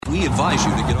We advise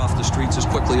you to get off the streets as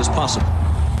quickly as possible.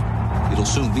 It'll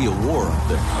soon be a war out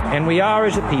there. And we are,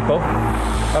 as a people,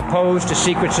 opposed to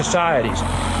secret societies,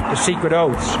 to secret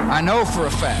oaths. I know for a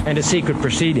fact. And to secret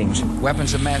proceedings.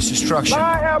 Weapons of mass destruction.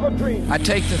 I have a dream. I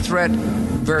take the threat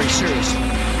very seriously.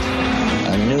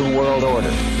 A new world order.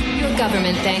 Your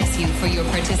government thanks you for your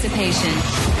participation.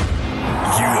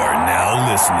 You are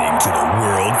now listening to the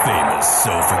world-famous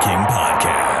Sofa King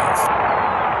podcast.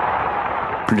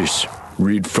 Please,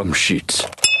 read from sheets.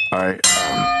 I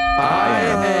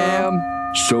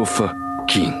am Sofa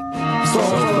King.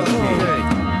 Sofa King.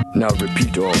 Now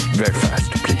repeat all very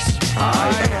fast, please.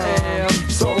 I am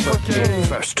Sofa King.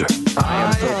 Faster.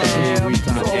 I am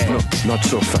Sofa King. No, not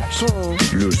so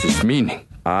fast. Loses meaning.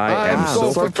 I am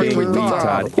Sofa King.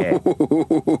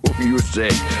 You say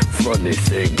funny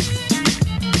things.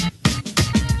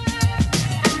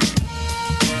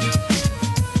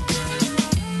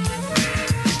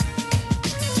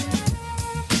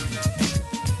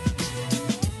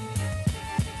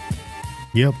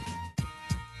 Yep.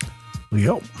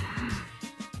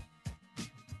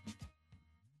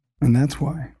 And that's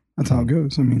why. That's how it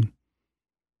goes. I mean,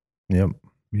 Yep.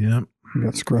 you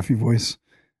got scruffy voice.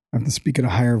 I have to speak at a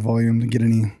higher volume to get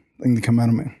anything to come out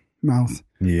of my mouth.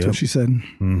 That's what she said.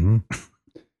 Mm-hmm.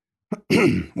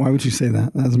 Why would you say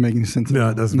that? That doesn't make any sense. No,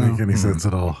 it doesn't make any sense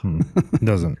at all. It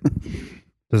doesn't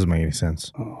make any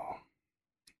sense. Oh.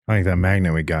 I think that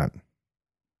magnet we got.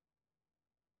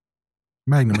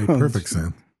 Magnet made perfect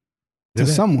sense. To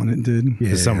someone it did. Yeah.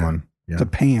 To someone. Yeah. To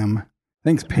Pam.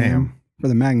 Thanks, Pam, for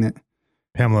the magnet.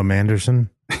 Pamela Manderson.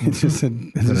 It just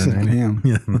said Pam.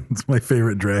 Yeah, it's my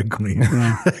favorite drag queen.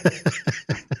 Yeah.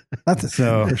 That's a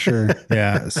thing for sure.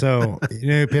 Yeah. So, you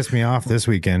know who pissed me off this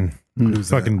weekend? Who's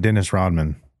fucking Dennis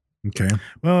Rodman. Okay.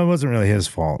 Well, it wasn't really his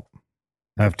fault.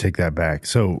 I have to take that back.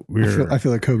 So I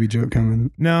feel like Kobe joke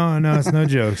coming. No, it's no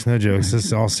jokes. No jokes. This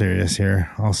is all serious here.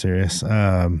 All serious.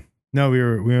 No,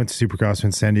 we went to Supercross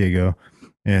in San Diego,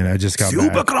 and I just got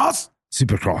Supercross?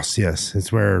 Supercross, yes.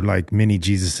 It's where like mini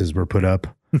Jesuses were put up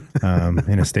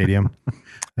in a stadium.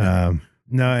 So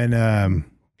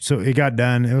it got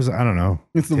done. It was, I don't know.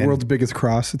 It's the world's biggest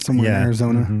cross. It's somewhere in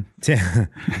Arizona. Mm-hmm.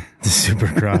 The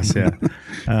Supercross, yeah.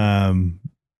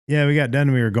 Yeah, we got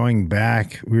done. We were going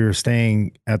back. We were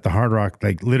staying at the Hard Rock,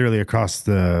 like literally across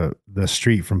the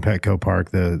street from Petco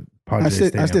Park, the I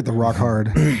stayed at the Rock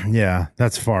Hard. Yeah,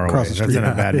 that's far away. That's in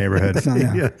a bad neighborhood. It's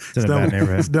It's in a bad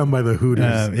neighborhood. It's down by the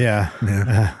Hooters.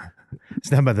 It's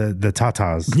down by the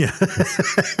Tatas. Yeah.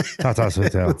 Tatas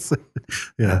Hotel. It's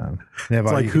They have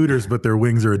like Hooters, but their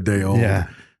wings are a day old. Yeah.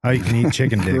 Oh, you can eat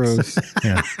chicken dicks. Gross.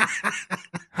 Yeah.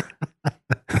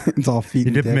 It's all feet.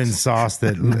 You dip them in sauce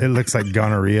that it looks like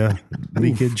gonorrhea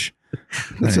leakage.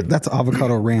 That's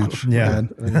avocado ranch. Yeah.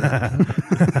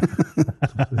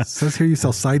 It says here you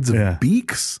sell sides of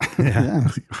beaks. Yeah.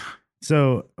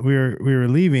 So we were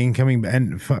leaving, coming,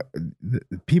 and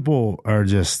people are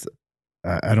just.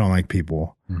 I don't like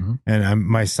people, and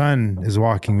my son is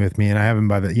walking with me, and I have him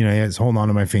by the, he's holding on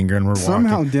to my finger, and we're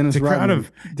somehow walking. Dennis Rodman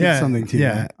did something to you.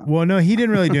 Yeah, well, no, he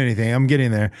didn't really do anything. I'm getting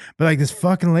there, but like this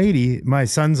fucking lady, my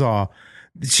son's all,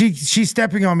 she's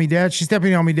stepping on me, Dad. She's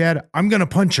stepping on me, Dad. I'm gonna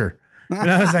punch her. And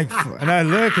I was like, and I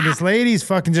look, and this lady's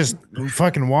fucking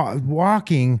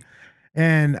walking.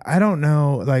 And I don't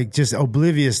know, like just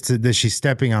oblivious to that she's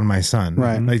stepping on my son.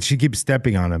 Right. Like she keeps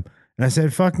stepping on him. And I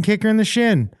said, fucking kick her in the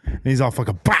shin. And he's all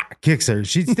fucking, bah, kicks her.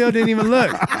 She still didn't even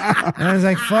look. And I was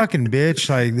like, fucking bitch,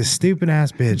 like this stupid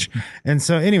ass bitch. And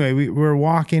so anyway, we're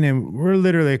walking and we're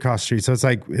literally across the street. So it's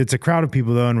like, it's a crowd of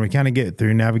people though. And we kind of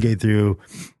navigate through.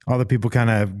 All the people kind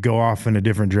of go off in a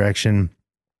different direction.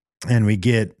 And we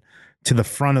get to the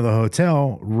front of the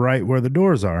hotel right where the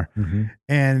doors are. Mm-hmm.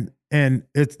 And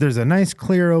there's a nice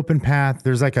clear open path.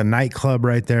 There's like a nightclub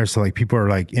right there. So like people are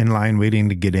like in line waiting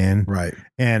to get in. Right.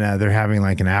 And they're having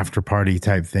like an after party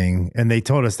type thing. And they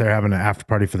told us they're having an after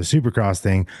party for the Supercross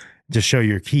thing. Just show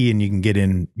your key and you can get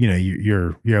in,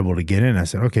 you're able to get in. I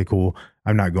said, okay, cool.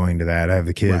 I'm not going to that. I have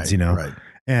the kids, Right.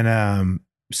 And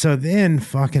so then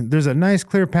there's a nice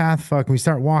clear path. We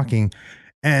start walking.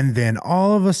 And then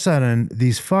all of a sudden,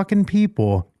 these fucking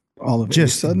people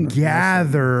just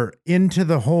gather into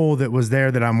the hole that was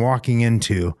there that I'm walking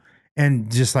into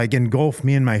and just like engulf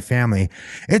me and my family.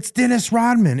 It's Dennis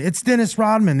Rodman. It's Dennis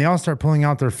Rodman. They all start pulling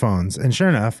out their phones. And sure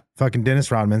enough, fucking Dennis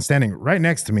Rodman standing right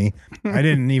next to me. I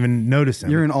didn't even notice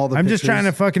him. You're in all the I'm pictures. just trying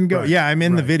to fucking go. Right. Yeah, I'm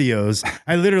in the videos.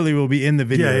 I literally will be in the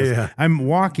videos. Yeah. I'm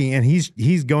walking and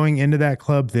he's going into that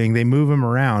club thing. They move him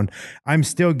around. I'm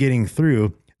still getting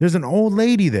through. There's an old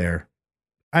lady there.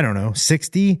 I don't know,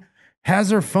 60,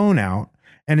 has her phone out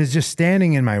and is just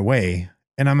standing in my way.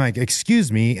 And I'm like,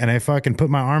 excuse me. And I fucking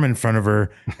put my arm in front of her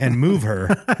and move her.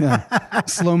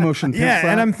 Slow motion. Pimp slap.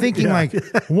 And I'm thinking like,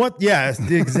 what? Yeah,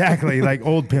 exactly. Like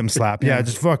old pimp slap. Yeah,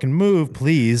 just fucking move,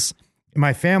 please.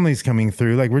 My family's coming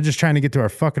through. Like, we're just trying to get to our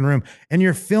fucking room. And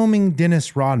you're filming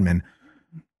Dennis Rodman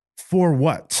for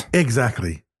what?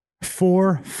 Exactly.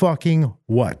 For fucking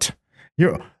what?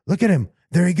 Look at him.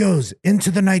 There he goes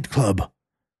into the nightclub.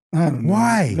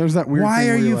 Why? There's that weird Why thing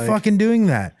are where you like, fucking doing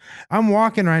that? I'm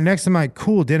walking right next to him, like,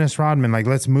 cool, Dennis Rodman. Like,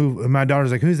 let's move. My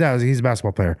daughter's like, who's that? I was like, he's a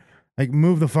basketball player. Like,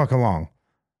 move the fuck along.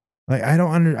 Like, I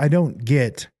don't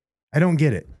get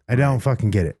it. I don't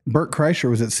fucking get it. Bert Kreischer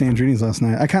was at Sandrini's last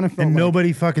night. I kind of felt And like,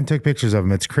 nobody fucking took pictures of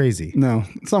him. It's crazy. No,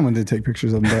 someone did take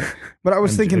pictures of him, but I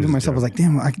was thinking to myself, I was like,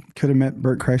 damn, I could have met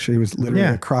Bert Kreischer. He was literally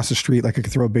across the street. Like I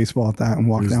could throw a baseball at that and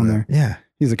walk down there. Yeah.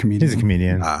 He's a comedian. He's a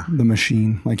comedian. The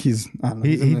Machine. Like he's, I don't know,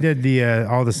 He did the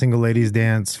all the single ladies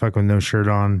dance, fuck with no shirt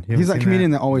on. He's that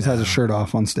comedian that always has a shirt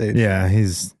off on stage. Yeah,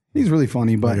 he's really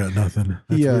funny, but I got nothing.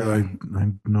 That's weird.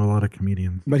 I know a lot of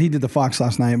comedians. But he did the Fox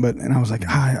last night, and I was like,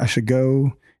 I should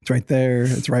go. It's right there.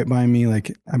 It's right by me.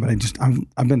 Like, but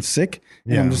I've been sick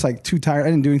and I'm just like too tired. I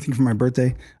didn't do anything for my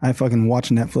birthday. I fucking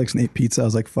watched Netflix and ate pizza. I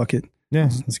was like, fuck it. Yeah,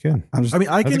 that's good.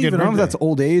 I can even. I don't know if that's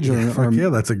old age or yeah,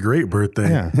 that's a great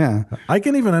birthday. Yeah. I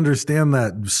can even understand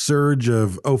that surge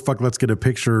of, oh, fuck, let's get a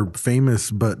picture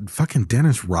famous, but fucking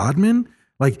Dennis Rodman?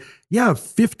 Like, yeah,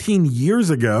 15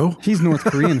 years ago. He's North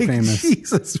Korean famous.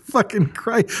 Jesus fucking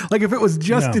Christ. Like, if it was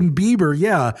Justin Bieber,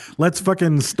 yeah, let's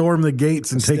fucking storm the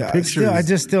gates and take pictures. I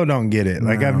just still don't get it.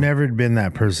 Like, I've never been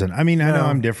that person. I mean, I know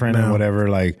I'm different and whatever.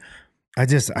 Like, I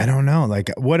don't know.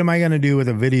 Like, what am I going to do with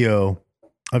a video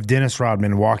of Dennis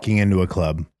Rodman walking into a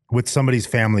club with somebody's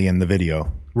family in the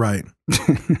video? Right.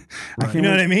 You know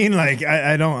what I mean? Like,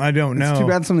 I don't know. It's too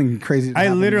bad something crazy. I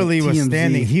literally with was TMZ.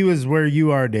 standing. He was where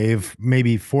you are, Dave,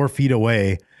 maybe 4 feet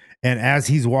away. And as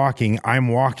he's walking, I'm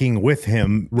walking with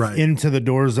him into the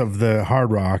doors of the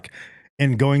Hard Rock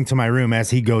and going to my room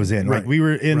as he goes in. Like, we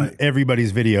were in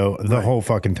everybody's video the whole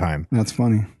fucking time. That's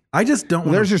funny. I just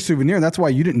don't. There's your souvenir. That's why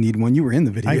you didn't need one. You were in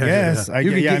the video. I guess.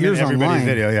 You can get yours everybody's online.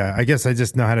 video. Yeah. I guess I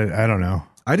just know how to. I don't know.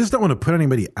 I just don't want to put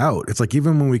anybody out. It's like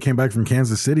even when we came back from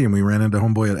Kansas City and we ran into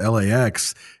homeboy at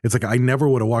LAX, it's like I never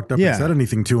would have walked up and said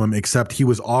anything to him except he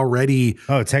was already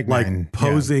Tech like Nine.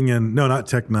 posing and no, not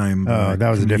Tech Nine. Oh, that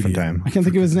was a different time. I can't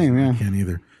think of his name. Yeah, I can't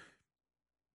either.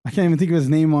 I can't even think of his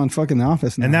name on fucking The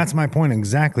Office now. And that's my point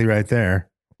exactly right there.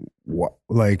 What,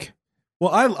 like.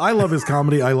 Well, I love his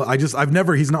comedy.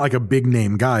 He's not like a big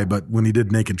name guy, but when he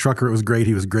did Naked Trucker, it was great.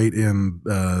 He was great in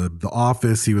The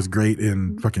Office. He was great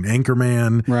in fucking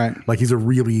Anchorman. Right. Like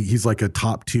he's like a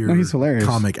top tier he's hilarious.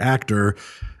 comic actor.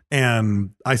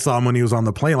 And I saw him when he was on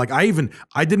the plane. Like I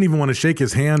didn't even want to shake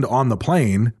his hand on the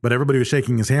plane, but everybody was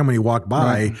shaking his hand when he walked by.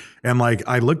 Right. And like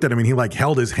I looked at him and he like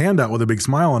held his hand out with a big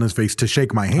smile on his face to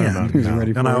shake my hand. He was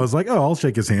ready for And I it. was like, oh, I'll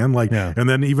shake his hand. Like, and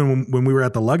then even when we were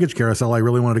at the luggage carousel, I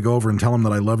really wanted to go over and tell him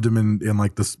that I loved him in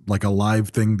like this, like a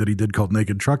live thing that he did called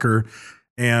Naked Trucker.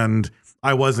 And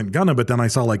I wasn't gonna, but then I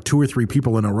saw like 2 or 3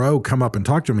 people in a row come up and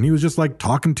talk to him, and he was just like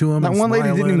talking to him. That and one lady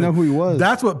didn't even know who he was.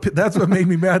 That's what made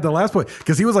me mad the last point,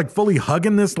 because he was like fully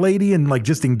hugging this lady and like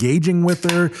just engaging with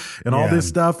her and all this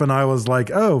stuff, and I was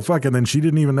like, oh fuck, and then she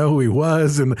didn't even know who he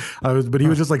was, but he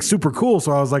was just like super cool,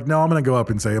 so I was like, no, I'm gonna go up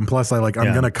and say, and plus I'm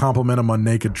gonna compliment him on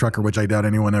Naked Trucker, which I doubt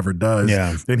anyone ever does.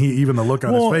 Yeah. And even the look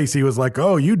on his face, he was like,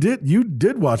 oh, you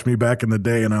did watch me back in the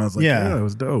day, and I was like, yeah, it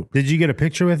was dope. Did you get a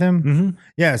picture with him? Mm-hmm.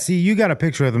 Yeah. See, you got a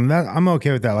picture with him. I'm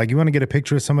okay with that. Like, you want to get a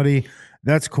picture with somebody,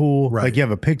 that's cool. Right. Like, you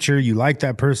have a picture, you like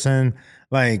that person.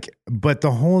 Like, but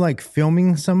the whole like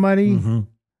filming somebody,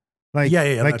 like,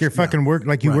 like your fucking work,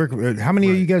 like you work. How many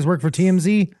of you guys work for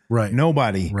TMZ? Right.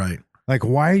 Nobody. Right. Like,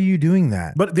 why are you doing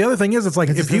that? But the other thing is, it's like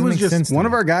if he was just one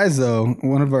of our guys, though,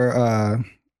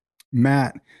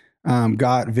 Matt,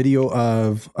 got video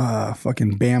of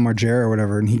fucking Bam Margera or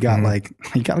whatever, and he got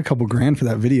he got a couple grand for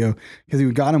that video because he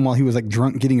got him while he was like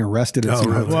drunk getting arrested at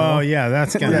some hotel. Well, yeah,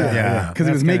 that's kind of because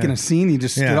he was making a scene. He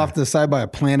just stood off to the side by a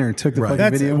planner and took the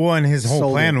fucking video. One, his whole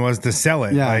sold plan it. was to sell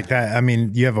it like that. I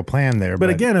mean, you have a plan there,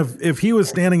 But again, if he was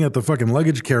standing at the fucking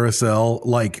luggage carousel,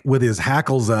 like with his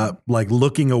hackles up, like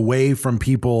looking away from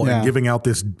people and giving out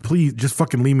this, please just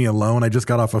fucking leave me alone, I just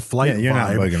got off a flight you're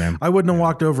not vibe, bugging him. I wouldn't have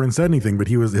walked over and said anything, but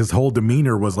his whole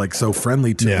demeanor was like so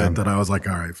friendly to it that I was like,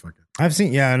 all right, fuck it. I've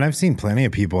seen plenty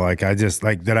of people like I just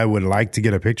like that I would like to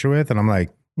get a picture with, and I'm like,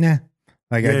 nah,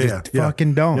 like I just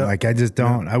fucking don't. Like I just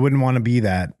don't. I wouldn't want to be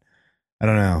that. I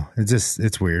don't know.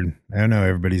 It's weird. I don't know.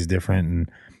 Everybody's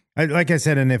different, and like I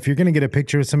said, and if you're gonna get a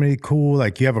picture with somebody cool,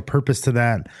 like you have a purpose to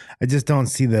that. I just don't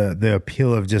see the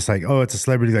appeal of just like, oh, it's a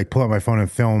celebrity. Like pull out my phone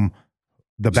and film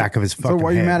the back of his So fucking why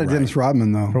are you head. mad at Dennis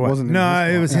Rodman though? For what? Wasn't No,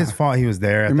 it was his Yeah. fault. He was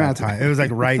there at You're that mad. time. It was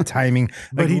like right timing.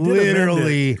 But Like he did amend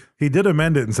literally. it. He did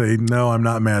amend it and say, "No, I'm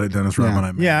not mad at Dennis Rodman.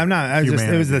 I'm mad Yeah, at I'm not. I was just.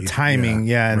 It was the humanity." timing,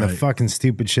 yeah, and the right. fucking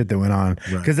stupid shit that went on.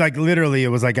 Right. Because like literally, it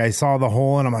was like I saw the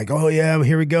hole, and I'm like, oh yeah,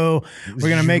 here we go. We're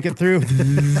gonna make it through.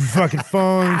 Fucking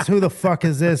phones. Who the fuck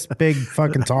is this big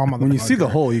fucking tall motherfucker? When you see the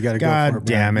hole, you got to go God for it.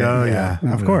 damn it! Oh, yeah,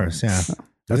 yeah. of course, yeah.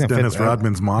 That's Dennis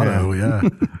Rodman's motto. Yeah.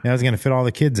 I was gonna fit all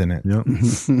the kids in it. Yep.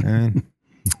 And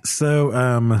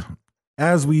So,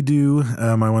 as we do,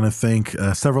 I want to thank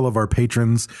several of our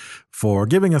patrons for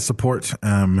giving us support.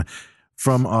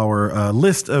 From our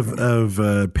list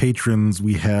of patrons,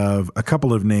 we have a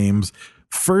couple of names.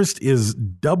 First is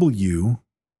W,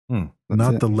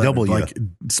 not the letter, W. like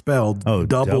spelled Oh,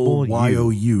 double W.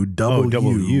 Y-O-U, double Oh,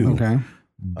 double U, U. Okay.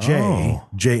 J, Oh.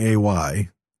 J-A-Y.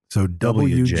 So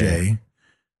WJ.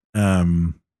 I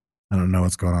don't know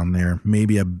what's going on there.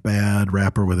 Maybe a bad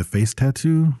rapper with a face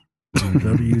tattoo.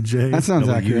 WJ. That sounds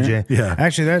accurate. WJ. Yeah.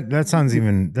 Actually, that sounds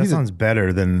even sounds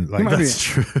better than like might be- That's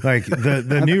true. like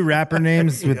the new rapper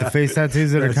names with the face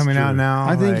tattoos that are That's coming out true. now.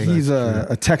 I think like, he's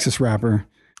a Texas rapper.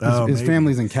 Oh, His maybe.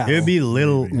 family's in Cal. it would be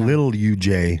little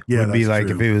UJ. Yeah, would be that's like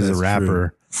true. if it was That's a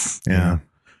rapper. Yeah.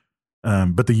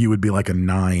 But the U would be like a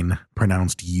 9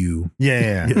 pronounced U.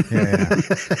 Yeah.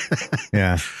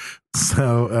 Yeah.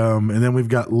 So, and then we've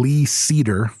got Lee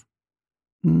Cedar.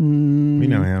 We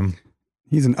know him.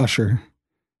 He's an usher.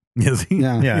 Is he?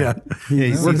 Yeah. Yeah. Yeah. Yeah,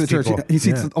 he He works sees at church. people. He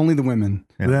seats Yeah. only the women.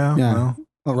 Yeah. Yeah. Well,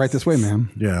 Oh, right this way, ma'am.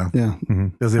 yeah. Yeah.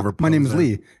 Does he ever My name pose is that?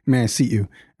 Lee. May I seat you?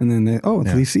 And then it's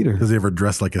Lee Cedar. Does he ever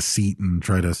dress like a seat and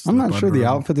try to I'm slip not sure under the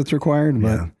him? outfit that's required, but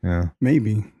Yeah. Yeah.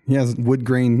 maybe he has a wood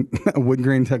grain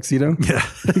tuxedo. Yeah.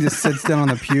 He just sits down on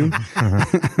the pew,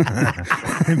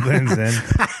 He blends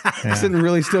in. sitting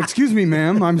really still. Excuse me,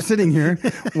 ma'am, I'm sitting here.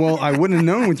 Well, I wouldn't have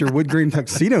known with your wood grain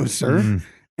tuxedo, sir,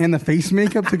 and the face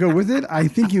makeup to go with it. I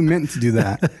think you meant to do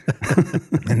that.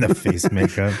 And the face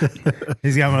makeup.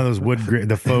 He's got one of those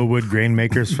the faux wood grain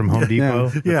makers from Home Depot.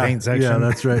 The Yeah. paint section. Yeah,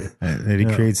 that's right. That he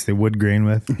creates the wood grain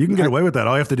with. You can get away with that.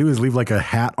 All you have to do is leave like a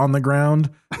hat on the ground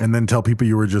and then tell people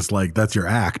you were just like, that's your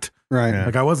act. Right.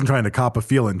 Like I wasn't trying to cop a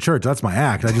feel in church. That's my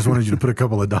act. I just wanted you to put a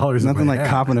couple of dollars Nothing in my like hat.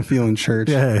 copping a feel in church.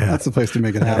 Yeah. That's the place to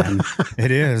make it happen.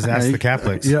 It is. Ask Right. the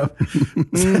Catholics. Yep.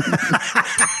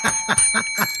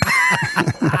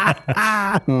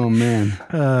 Oh man,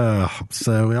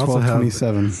 So we also have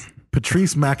 1227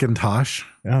 Patrice McIntosh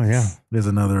Oh yeah. is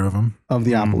another of them. of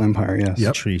the Apple Empire. Yes.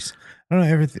 Yep. Patrice. I don't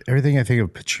know everything I think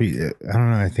of Patrice. I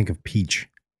don't know. I think of Peach.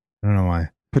 I don't know why.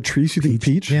 Patrice, you think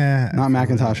Peach? Yeah. Not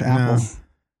Macintosh. Apple.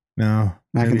 No.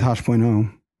 Macintosh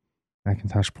 .0.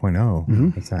 Macintosh .0.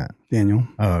 Mhm. What's that? Daniel.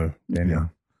 Oh,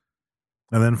 Daniel.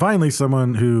 And then finally,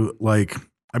 someone who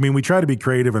we try to be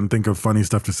creative and think of funny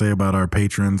stuff to say about our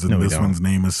patrons. And No, we this don't. one's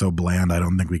name is so bland, I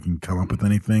don't think we can come up with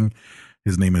anything.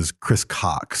 His name is Chris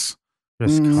Cox.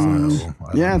 Chris Cox. So,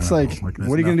 I Yeah, don't it's know. like, there's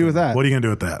what are you gonna do with nothing. that? What are you going to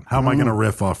do with that? How am I going to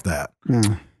riff off that? Yeah. I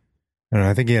don't know.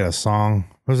 I think he had a song.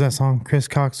 What was that song? Chris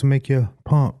Cox will make you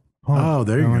pump. Oh,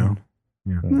 there you go.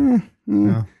 Yeah.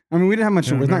 I mean, we didn't have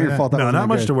much. It's not your fault. That No, was not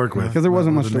much good. to work with. Because there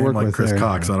wasn't much With to a name work like with Chris there.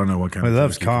 Cox. I don't know what kind He of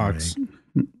loves joke you can Cox. make.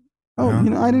 Oh,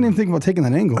 Yeah. I didn't even think about taking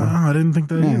that angle. Oh, I didn't think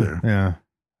that Yeah. either. Yeah.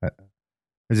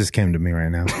 It just came to me right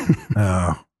now.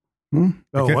 Oh.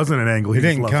 Oh, it wasn't an angle. He It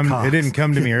just didn't loves come. Cox. It didn't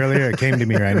come to me earlier. It came to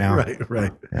me right now.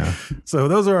 Right. Yeah. So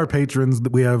those are our patrons.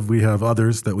 That we have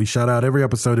others that we shout out every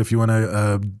episode. If you want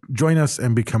to join us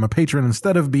and become a patron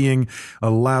instead of being a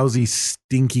lousy,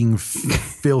 stinking,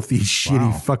 filthy,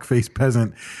 shitty fuckface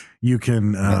peasant, you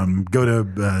can go to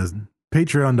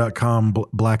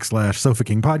patreon.com/Sofa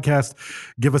King Podcast.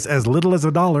 Give us as little as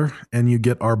 $1 and you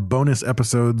get our bonus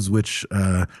episodes, which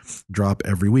drop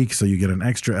every week. So you get an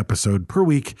extra episode per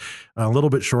week, a little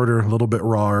bit shorter, a little bit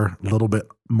rawer, a little bit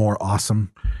more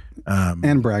awesome.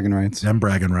 And bragging rights. And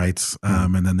bragging rights.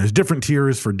 And then there's different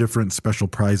tiers for different special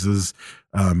prizes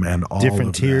and all Different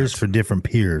of tiers that. for different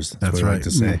peers. That's what I right. like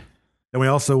to say. And we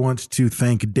also want to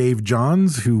thank Dave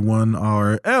Johns, who won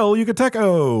our El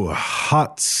Yucateco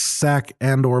Hot Sack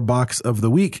and/or Box of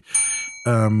the Week.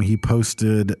 He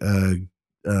posted a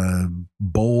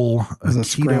bowl, was a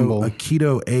scramble. a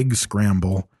keto egg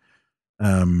scramble,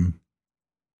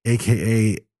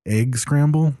 aka egg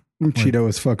scramble. I'm Cheeto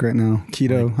as fuck right now.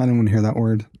 Keto. I didn't want to hear that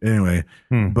word. Anyway,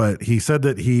 but he said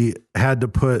that he had to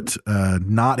put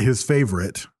not his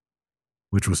favorite,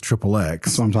 which was Triple That's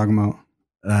X. what I'm talking about.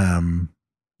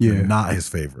 Yeah. Not his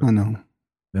favorite. I know.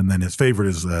 And then his favorite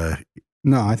is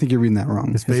No, I think you're reading that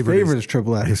wrong. His favorite is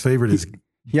Triple X. his favorite is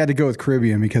He had to go with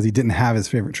Caribbean because he didn't have his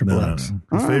favorite Triple X. His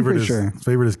I'm favorite pretty is sure. his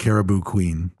favorite is Caribou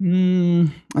Queen.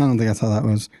 I don't think that's how that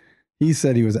was. He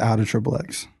said he was out of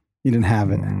XXX. He didn't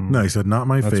have it. No, he said not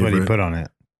my That's favorite. what he put on it.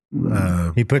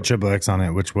 He put XXX on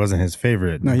it, which wasn't his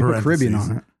favorite. No, he put Caribbean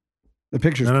on it. The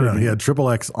picture's No. Caribbean. He had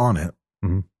XXX on it,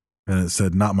 Mhm. and it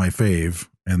said not my fave.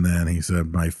 And then he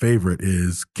said my favorite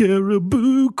is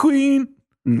Caribou Queen.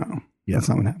 No, Yeah. that's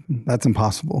not what happened. That's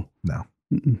impossible. No.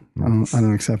 I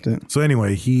don't accept it. So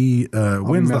anyway, he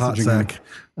wins the hot messaging sack,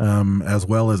 as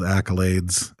well as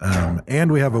accolades,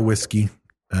 and we have a whiskey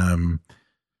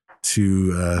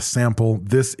to sample.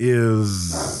 This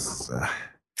is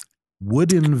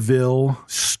Woodinville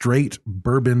Straight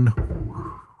Bourbon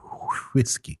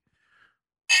Whiskey.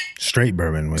 Straight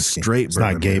bourbon whiskey. Straight It's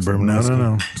bourbon not gay whiskey. bourbon No, whiskey.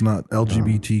 no. It's not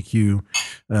LGBTQ.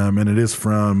 And it is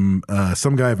from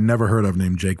some guy I've never heard of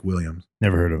named Jake Williams.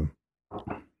 Never heard of him.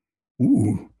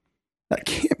 Ooh, that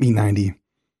can't be 90.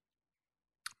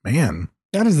 Man.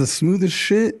 That is the smoothest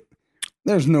shit.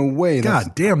 There's no way.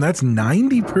 God damn, that's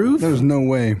 90 proof? There's no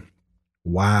way.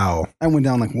 Wow. I went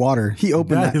down like water. He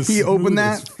opened That that. is He opened smooth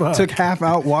that, as fuck. took half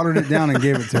out, watered it down, and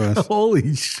gave it to us.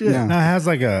 Holy shit. Yeah. Now it has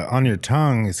like on your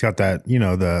tongue, it's got that,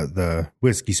 the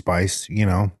whiskey spice,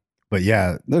 But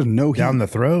yeah, There's no heat. down the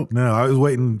throat. No, I was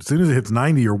waiting. As soon as it hits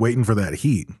 90, you're waiting for that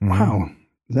heat. Wow.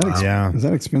 Is that Yeah. Is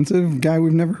that expensive? Guy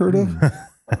we've never heard of?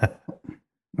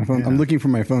 My phone, I'm looking for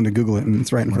my phone to Google it, and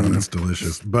it's right in front of me. That's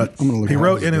delicious. But I'm gonna look he it up.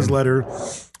 wrote in his letter,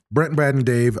 Brent, Brad, and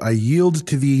Dave, I yield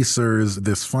to thee, sirs,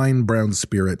 this fine brown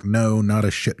spirit. No, not a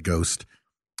shit ghost.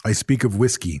 I speak of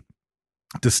whiskey,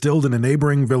 distilled in a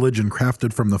neighboring village and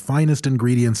crafted from the finest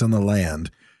ingredients in the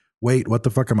land. Wait, what the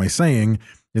fuck am I saying?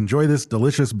 Enjoy this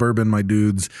delicious bourbon, my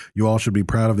dudes. You all should be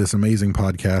proud of this amazing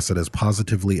podcast that has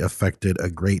positively affected a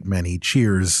great many.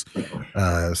 Cheers.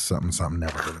 Something,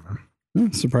 never heard of him.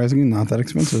 Surprisingly, not that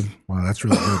expensive. Wow, that's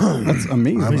really good. That's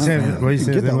amazing. What do you say- Wow. what do you You say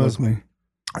can get that that was? locally.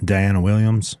 Diana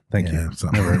Williams. Thank Yeah, you.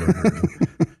 something. Never heard of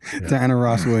her. Diana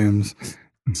Ross Williams.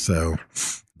 So,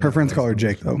 Her friends call her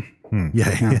Jake, though.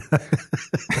 yeah.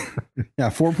 Yeah,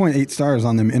 4.8 stars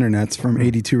on them internets from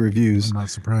 82 reviews. I'm not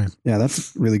surprised. Yeah,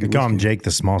 that's really They good. call him whiskey. Jake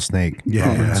the Small Snake.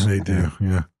 Yeah, they do.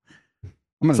 Yeah.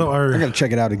 I'm gonna, So our- I got to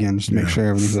check it out again just to make sure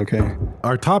everything's okay.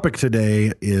 Our topic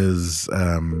today is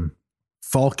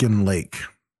Falcon Lake.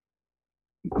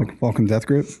 Like Falcon Death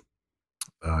Grip.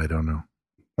 I don't know.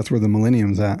 That's where the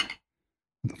Millennium's at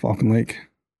the Falcon Lake.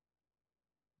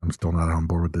 I'm still not on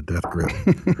board with the death grip.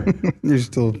 You're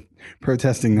still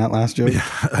protesting that last joke.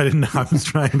 I didn't know. I was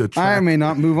trying to try. I may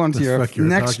not move on to the your fuck you were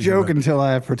next talking joke about. until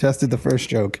I have protested the first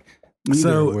joke. Neither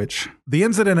So of which the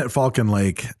incident at Falcon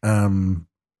Lake,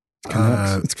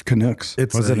 Canucks. It's Canucks.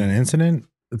 it's Was it an incident?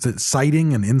 It's a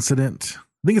sighting, an incident.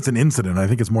 I think it's an incident. I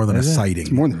think it's more than Is a it? sighting.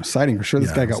 It's more than a sighting for sure. This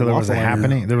Yeah. guy got So there was a waffle iron.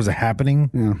 happening. There was a happening.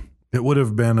 Yeah, It would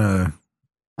have been a.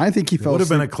 I think he It fell would have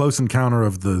been a asleep close encounter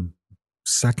of the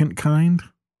second kind.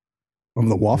 of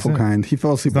the waffle Is it? kind. He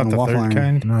fell asleep It's not on the a waffle third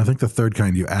iron. kind. No, I think the third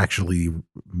kind you actually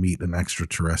meet an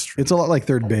extraterrestrial. It's a lot like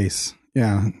third base.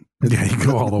 Yeah. Yeah, you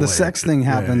go all the way. sex thing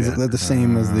happens Yeah, yeah. the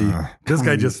same as the. This guy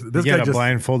kind. just. You This got guy a just.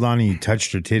 blindfold on and you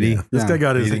touched her titty. Yeah. This Yeah. guy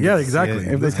got his. You didn't Yeah, see exactly.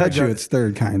 it. If they This guy touch you, got- it's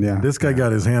third kind. Yeah. This guy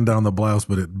got his hand down the blouse,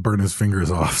 but it burned his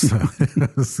fingers off. So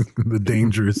the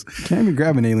dangers. Can't be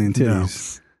grabbing alien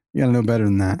titties. You got to know better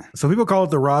than that. So people call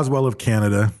it the Roswell of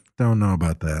Canada. Don't know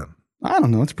about that. I don't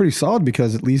know. It's pretty solid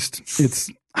because at least it's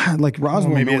like Roswell.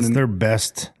 Well, maybe no it's one- their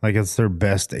best. Like it's their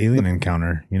best alien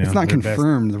encounter. You know, It's not their best-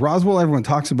 confirmed. Roswell, everyone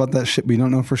talks about that shit, but you don't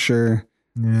know for sure.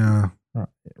 Yeah.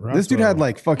 This dude had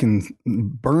like fucking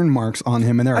burn marks on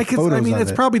him, and there are photos I mean, of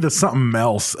it's it. probably the something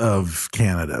else of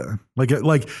Canada. Like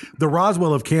the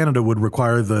Roswell of Canada would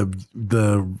require the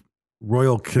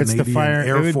Royal Canadian fire- it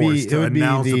Air would be- Force it to would be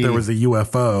announce that the- there was a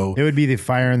UFO. It would be the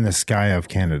fire in the sky of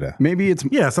Canada. Maybe it's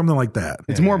Yeah, something like that.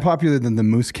 it's more popular than the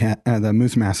Moose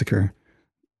Massacre.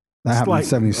 That happened in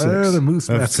 '76. The Moose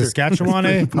Of Massacre. Saskatchewan,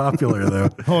 eh? Popular though.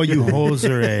 Oh, you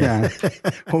hoser, eh?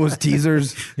 Yeah, hose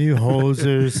teasers. You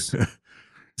hosers.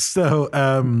 So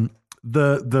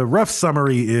the rough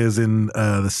summary is in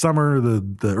the summer,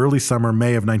 the early summer,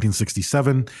 May of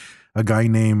 1967, a guy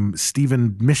named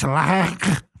Stephen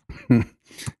Michalak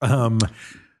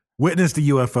witnessed a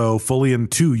UFO,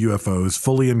 two UFOs,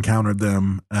 fully encountered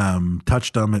them,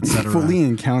 touched them, etc. Fully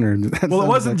encountered. That Well, it sounds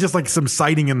wasn't like- just like some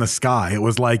sighting in the sky. It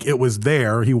was like it was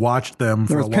there. He watched them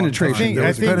for There a was long penetration. time. There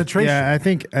was penetration. Yeah,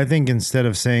 I think instead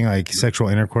of saying like sexual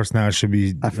intercourse now, it should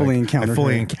be I fully like, encountered I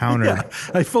fully her. encountered. Yeah,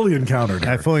 I fully encountered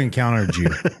her. I fully encountered you.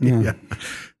 Yeah.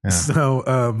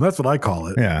 So that's what I call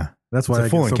it. Yeah. That's why It's a I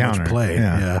full get so encounter. much play.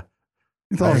 Yeah. Yeah.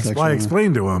 It's all I sexual.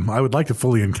 explained to him I would like to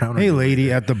fully encounter. Hey, you.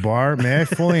 lady at the bar, may I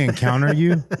fully encounter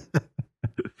you?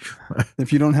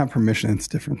 If you don't have permission, it's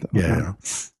different though. Yeah.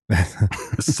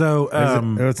 So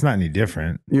it's not any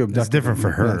different. You It's different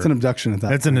for her. Yeah, it's an abduction at that.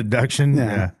 That's an abduction.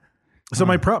 Yeah. So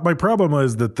my problem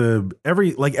was that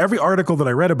every article that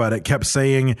I read about it kept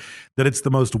saying that it's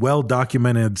the most well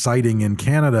documented sighting in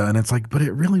Canada, and it's like, but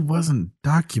it really wasn't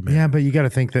documented. Yeah, but you got to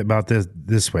think about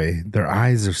this way. Their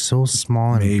eyes are so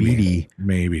small and beady.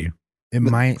 Maybe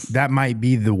That might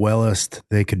be the wellest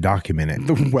they could document it.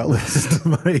 The wellest.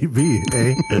 might be,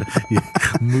 eh?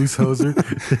 Moose hoser.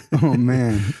 Oh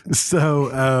man. So,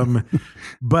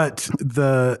 but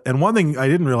one thing I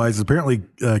didn't realize is apparently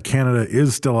Canada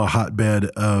is still a hotbed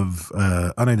of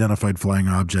unidentified flying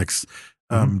objects.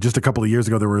 Just a couple of years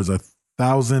ago, there was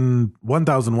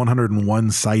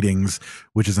 1,101 sightings,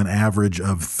 which is an average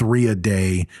of 3 a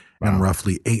day. And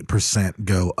roughly 8%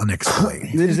 go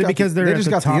unexplained. Is it because they're at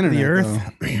the top of the earth?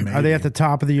 Are they at the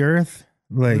top of the earth?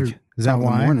 Like, is that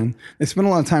why? Morning. They spend a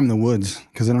lot of time in the woods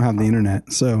because they don't have the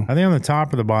internet. So are they on the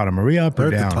top or the bottom? Are we up or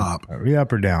They're down? at the top. Are we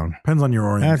up or down? Depends on your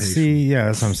orientation.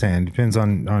 That's what I'm saying. Depends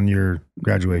on your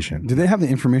graduation. do they have the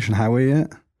information highway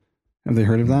yet? Have they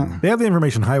heard of that? They have the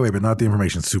information highway, but not the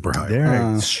information super highway.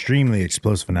 They're extremely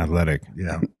explosive and athletic.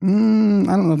 Yeah. I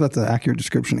don't know if that's an accurate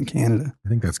description in Canada. I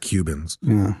think that's Cubans.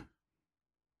 Yeah.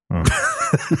 Oh.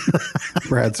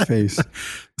 Brad's face.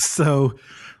 So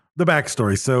the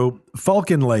backstory. So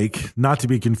Falcon Lake, not to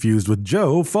be confused with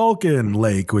Joe Falcon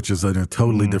Lake, which is in a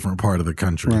totally different part of the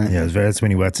country. Right. Yeah, that's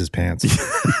when he wets his pants.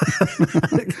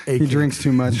 He drinks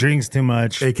too much. Drinks too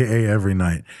much. AKA every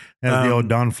night. That's the old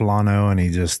Don Fulano, and he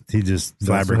just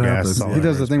flabbergasts. happens. He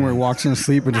does the thing where he walks in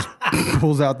asleep and just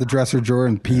pulls out the dresser drawer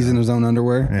and pees in his own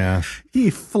underwear. Yeah. He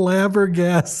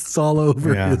flabbergasts all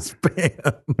over Yeah. his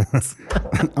pants.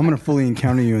 I'm going to fully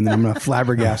encounter you and then I'm going to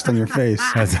flabbergast on your face.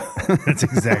 That's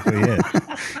exactly it.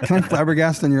 Can I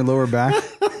flabbergast on your lower back?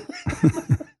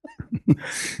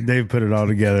 Dave put it all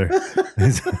together.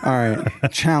 All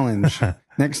right. Challenge.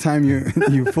 Next time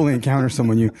you fully encounter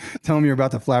someone, you tell them you're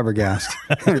about to flabbergast.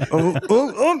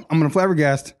 I'm going to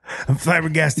flabbergast. I'm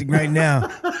flabbergasting right now.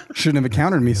 Shouldn't have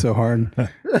encountered me so hard.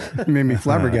 You made me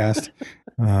flabbergast.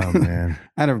 Oh, man.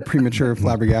 I had a premature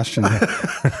flabbergastion.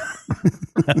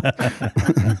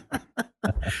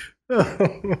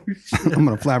 I'm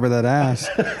going to flabber that ass.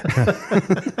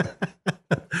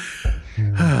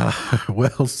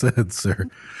 Well said, sir.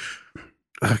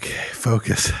 Okay,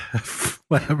 focus.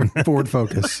 Forward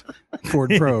focus.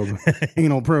 Forward probe.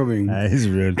 Anal probing. He's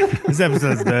rude. This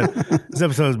episode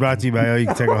is brought to you by Oh You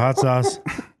Can Take a Hot Sauce.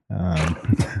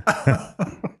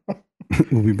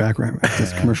 We'll be back right after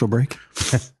this commercial break.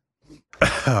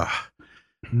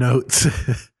 Notes.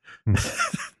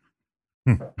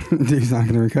 He's not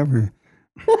going to recover.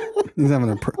 He's having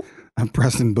a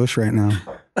Preston Bush right now.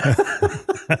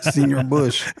 Senior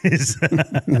Bush.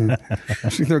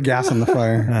 Should throw gas on the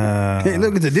fire. Hey,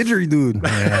 look, it's a didgeridoo.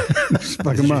 Yeah. Just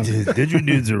fuck him up.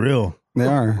 Didgeridoos are real. They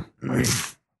are.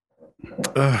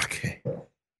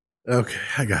 Okay,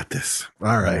 I got this.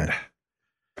 All right.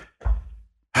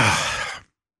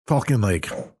 Falcon Lake.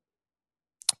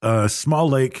 Small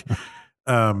lake,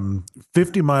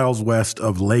 50 miles west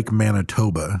of Lake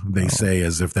Manitoba, they say,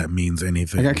 as if that means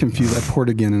anything. I got confused. I poured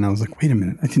again and I was like, wait a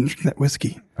minute. I didn't drink that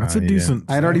whiskey. That's a decent.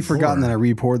 I had already forgotten that I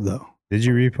re-poured though. Did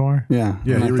you re-pour? Yeah.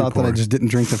 Yeah, And I you thought that I re-poured. just didn't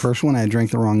drink the first one. I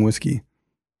drank the wrong whiskey.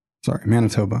 Sorry,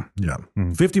 Manitoba. Yeah.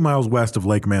 50 miles west of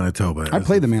Lake Manitoba. I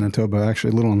played the Manitoba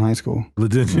actually a little in high school.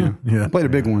 Did you? Yeah. I played a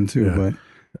big one too,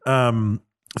 but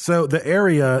So the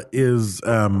area is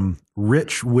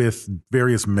rich with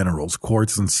various minerals,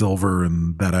 quartz and silver,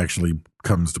 and that actually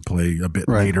comes to play a bit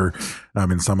Right. later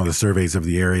in some of the surveys of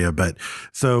the area. But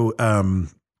so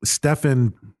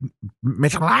Stefan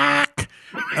Michalak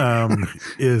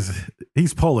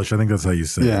he's Polish. I think that's how you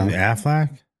say Yeah. it.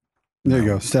 Affleck? there you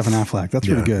go. Stefan Affleck. That's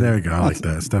pretty good. There you go. I like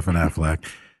that. Stefan Affleck.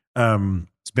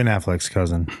 It's Ben Affleck's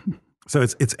cousin. So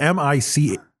it's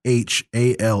Michalak.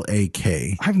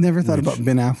 I've never thought about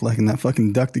Ben Affleck and that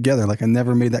fucking duck together. Like I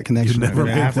never made that connection. You never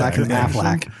Ben made Affleck that and connection?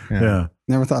 Affleck. Yeah.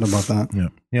 Never thought about that. Yeah.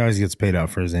 He always gets paid out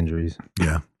for his injuries.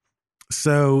 Yeah.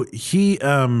 So he's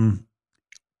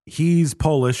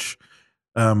Polish.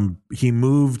 He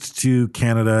moved to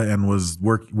Canada and was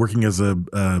working as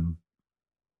a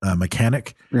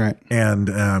mechanic. Right.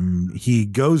 And he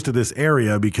goes to this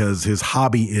area because his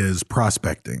hobby is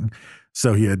prospecting.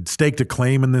 So he had staked a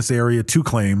claim in this area, 2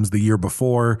 claims the year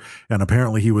before, and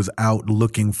apparently he was out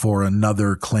looking for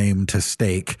another claim to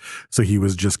stake. So he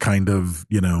was just kind of,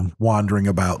 wandering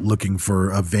about looking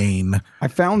for a vein. I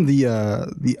found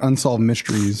the Unsolved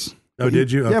Mysteries. Oh,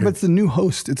 did you? Yeah, Okay. but it's the new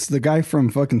host. It's the guy from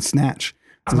fucking Snatch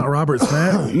It's not Robert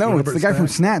Snatch. No, Robert it's the guy from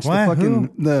Snatch. What? The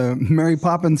fucking the Mary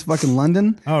Poppins fucking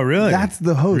London. Oh, really? That's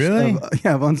the host. Really?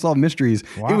 Of Unsolved Mysteries.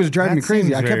 Wow, It was driving me that crazy.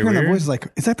 seems I kept very hearing that weird. voice like,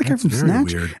 is that the guy from very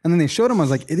Snatch? weird. And then they showed him. I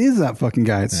was like, it is that fucking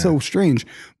guy. It's so strange.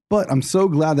 But I'm so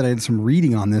glad that I did some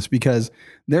reading on this because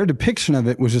their depiction of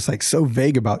it was just like so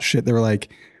vague about shit. They were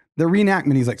like, the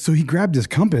reenactment, he's like, so he grabbed his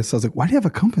compass. I was like, why do you have a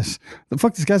compass? The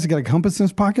fuck, this guy's got a compass in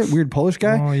his pocket? Weird Polish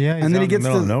guy. Oh, yeah, he's And then out he in the gets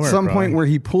middle of to nowhere, some probably. point where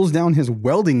he pulls down his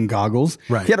welding goggles.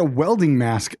 Right. He had a welding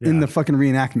mask in the fucking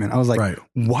reenactment. I was like, Right.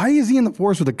 why is he in the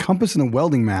forest with a compass and a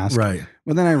welding mask? Right.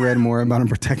 But then I read more about him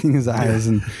protecting his eyes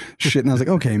and shit. And I was like,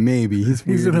 okay, maybe. He's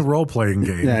He's weird. in a role playing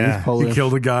game. Yeah, he's He Polish.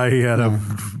 killed a guy. He had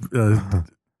a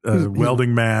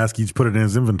welding mask. He's put it in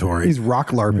his inventory. He's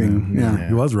rock LARPing. Yeah.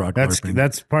 He was rock. LARPing.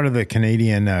 That's part of the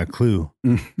Canadian clue.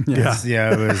 Yeah.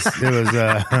 Yeah,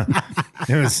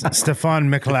 it was Stefan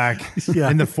Mikulak Yeah.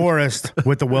 in the forest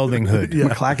with the welding hood. Yeah.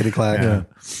 McClackety clack. Yeah.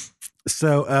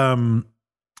 So,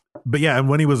 but yeah, and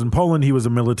when he was in Poland, he was a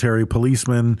military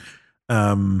policeman,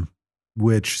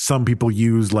 which some people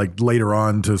use like later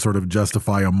on to sort of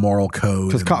justify a moral code.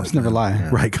 Because and cops never lie.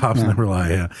 Right, cops never lie.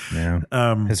 Yeah.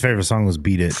 Yeah. His favorite song was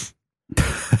 "Beat It,"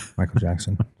 Michael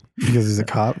Jackson. Because he's a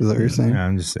cop. Is that what you're saying? Yeah,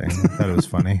 I'm just saying. I thought it was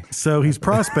funny. So he's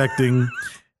prospecting,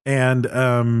 and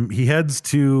he heads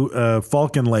to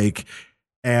Falcon Lake,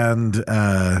 and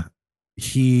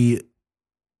he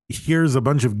hears a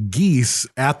bunch of geese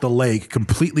at the lake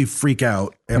completely freak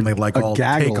out, and they like a all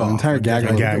gaggle, take off. an entire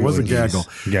gaggle. It was a of geese. gaggle.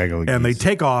 Gaggle of And they geese.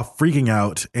 take off freaking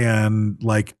out, and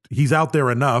like he's out there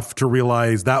enough to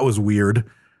realize that was weird.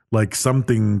 Like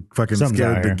something fucking Something's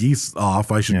scared out the here. geese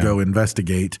off. I should Yeah. go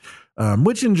investigate.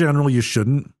 Which in general you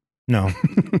shouldn't. No,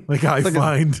 Like I like a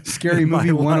find scary in my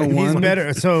movie life. 101. he's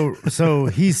better. So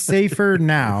he's safer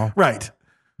now Right.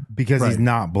 because he's Right.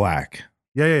 not black.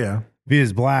 Yeah. If he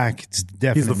is black, it's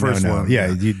definitely He's the first no. one. Yeah,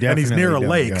 you definitely and he's near a don't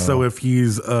lake, go. so if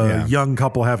he's a Yeah. young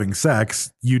couple having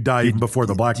sex, you die even before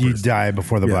the black you person. die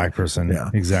before the Yeah. black person. Yeah.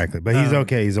 Exactly. But he's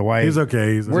okay. He's a white. He's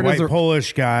okay. He's White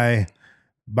Polish guy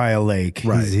by a lake.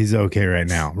 Right. He's okay right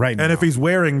now. Right now. and if he's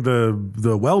wearing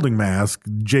the welding mask,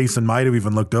 Jason might have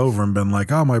even looked over and been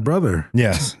like, "Oh, my brother."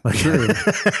 yes, True.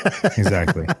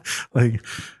 exactly. Like,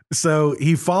 so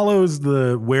he follows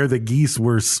where the geese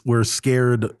were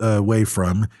scared away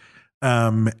from,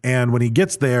 and when he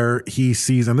gets there, he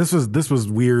sees, and this was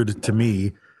weird to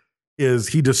me, is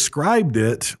he described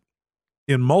it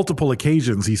in multiple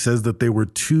occasions. He says that they were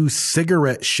two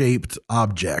cigarette-shaped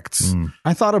objects.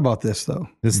 I thought about this though.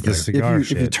 This is the cigar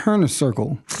if you shit. turn a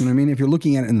circle, you know what I mean? If you're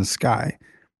looking at it in the sky,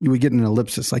 you would get an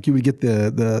ellipsis. Like you would get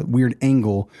the weird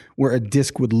angle where a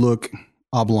disc would look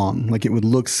oblong, like it would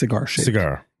look cigar shaped.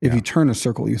 Cigar. If you turn a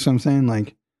circle, you see what I'm saying?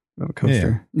 Like a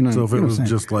coaster. You know, So if you it know what was I'm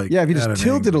saying? just like yeah, if you at just an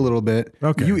tilt it angle. a little bit,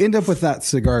 Okay. you end up with that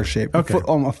cigar shape. Okay.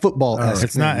 A football esque.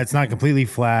 It's not completely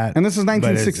flat. And this is but it's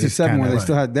 1967 where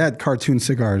kinda they they had cartoon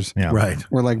cigars. Yeah. Right.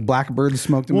 Where like blackbirds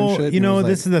smoked them and Well, shit. you and it know, was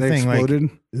this is the they thing. Exploded.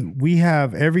 Like, we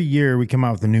have every year we come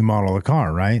out with a new model of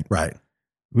car, right? Right.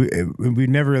 We've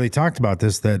never really talked about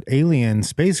this, that alien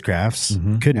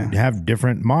spacecrafts could have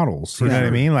different models. You know what I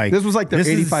mean? Like This was like their this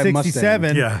is 85 Mustang.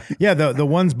 67. Yeah. The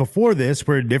ones before this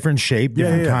were different shape,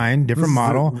 different kind, different This is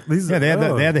model. these Yeah,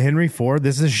 are- they had the Henry Ford.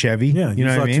 This is a Chevy. Yeah. You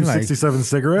know saw what I mean? 267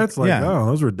 cigarettes. Like, oh,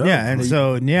 those were dope. Yeah, and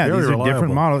so Very these are different reliable.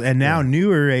 models. And now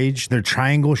newer age, they're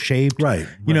triangle shaped. Right,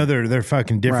 You know, they're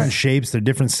fucking different Right. shapes. They're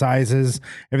different sizes.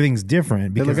 Everything's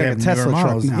different They because look they like have a Tesla newer truck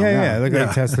models. now, Yeah, yeah. they look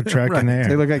like a Tesla truck in there.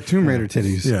 They look like Tomb Raider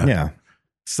titties. Yeah. Yeah.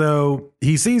 So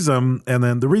he sees them, and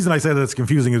then the reason I say that it's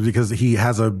confusing is because he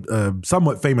has a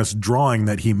somewhat famous drawing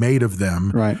that he made of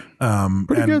them. Right.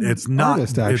 Pretty and good it's not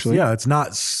artist, actually. it's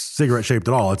not cigarette shaped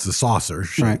at all. It's a saucer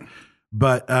shape. Right.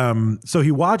 But so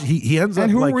he ends up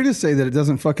And who like are we to say that it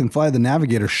doesn't fucking fly the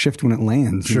Navigator shift when it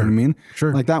lands? You know what I mean?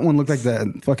 Sure. Like that one looked like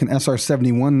the fucking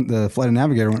SR-71, the Flight of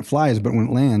Navigator when it flies, but when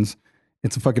it lands,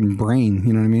 it's a fucking brain.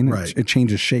 You know what I mean? Right. It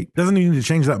changes shape. doesn't need to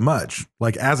change that much.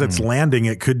 Like as it's landing,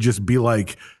 it could just be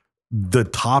like the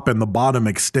top and the bottom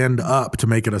extend up to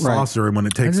make it a saucer, and when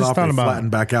it takes just off, thought they about flatten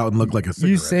back out and look like a cigarette.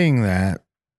 You saying that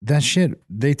shit,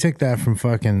 they took that from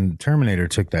fucking Terminator,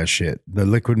 took that shit. The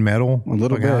liquid metal. A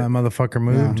little like how bit. that motherfucker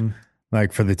moved.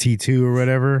 Like for the T2 or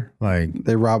whatever. Like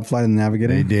They robbed Flight of the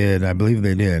Navigator. they did. I believe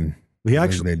they did. He I believe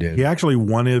actually they did. He actually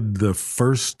wanted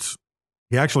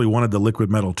the liquid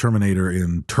metal Terminator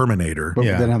in Terminator, But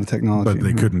Yeah. they didn't have the technology. but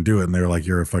they couldn't do it, and they were like,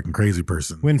 "You're a fucking crazy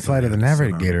person." When Flight of the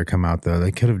Navigator come out though,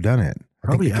 they could have done it.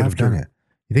 Probably I think they could have after. done it.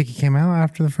 You think he came out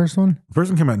after the first one? The first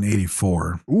one came out in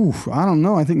 '84. Oof, I don't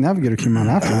know. I think Navigator came out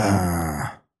after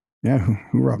that. Yeah,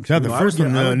 who robbed? No, two? the first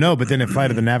one, no, but then if Flight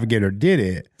of the Navigator did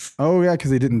it, Oh yeah, because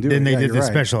they didn't do it. then they Yeah, did you're the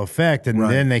right. special effect, and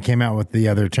then they came out with the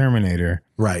other Terminator.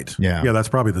 Right. Yeah. Yeah, that's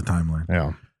probably the timeline.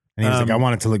 Yeah. And he was like, I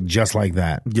want it to look just like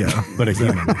that. Yeah. But a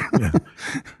human. Yeah.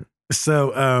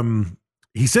 So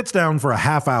he sits down for a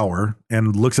half hour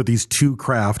and looks at these two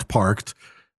craft parked.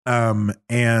 And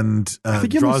I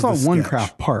think he only draws saw the one sketch.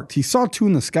 craft parked. He saw two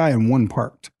in the sky and one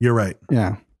parked. You're right.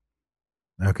 Yeah,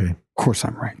 Okay. of course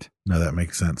I'm right. No, that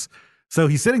makes sense. So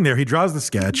he's sitting there, he draws the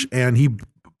sketch, and he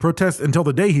protests until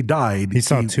the day he died. He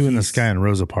saw two in the sky in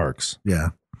Rosa Parks. Yeah.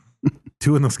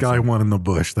 Two in the sky, one in the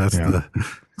bush. That's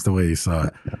the way he saw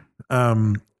it.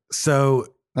 So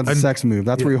That's a sex move.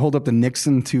 That's where you hold up the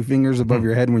Nixon 2 fingers above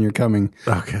your head when you're coming.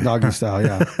 Okay. Doggy style,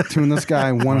 yeah. 2 in the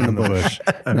sky, 1 in the bush.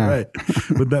 All Yeah. right.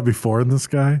 Would that be 4 in the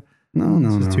sky?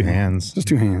 No. Just 2 hands. Just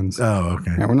 2 hands. Oh,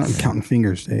 okay. Yeah, we're not counting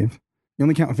fingers, Dave. You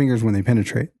only count fingers when they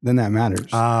penetrate. Then that matters.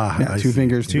 Ah, yeah, I 2 see.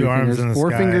 fingers, 2 3 arms fingers, in the 4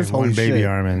 sky, fingers, 1 holy baby shit.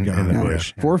 arm in the Yeah.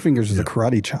 bush. 4 fingers is a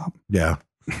karate chop. Yeah.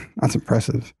 That's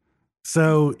impressive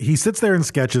So he sits there and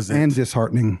sketches it. and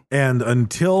disheartening. And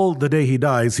until the day he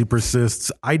dies, he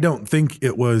persists. I don't think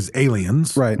it was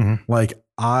aliens. Right. Like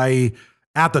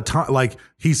at the time, like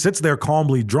he sits there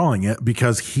calmly drawing it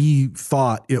because he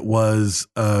thought it was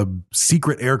a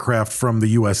secret aircraft from the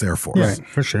U.S. Air Force. Yeah,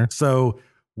 for sure. So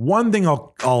one thing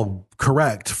I'll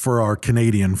correct for our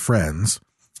Canadian friends,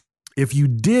 if you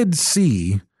did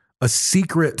see a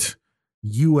secret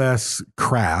U.S.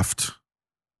 craft,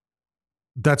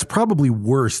 that's probably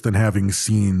worse than having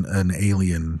seen an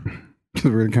alien.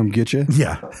 Because we're going to come get you.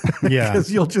 Yeah. Yeah.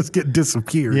 Because you'll just get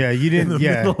disappeared. Yeah, you didn't. in the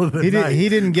Yeah, middle of the he night.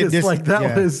 didn't get It's like that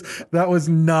yeah. was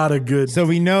not a good. So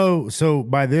we know. So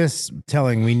by this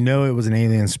telling, we know it was an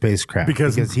alien spacecraft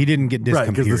Because- because he didn't get right,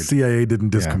 discomputed. because the CIA didn't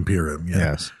discompure him. Yeah.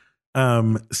 Yes.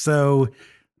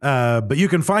 But you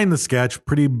can find the sketch,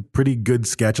 pretty good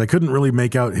sketch. I couldn't really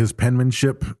make out his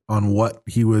penmanship on what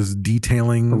he was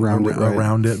detailing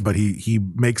around it, but he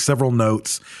makes several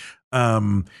notes.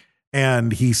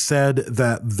 And he said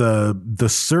that the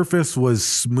surface was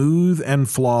smooth and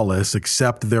flawless,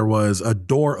 except there was a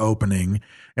door opening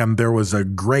and there was a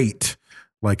grate,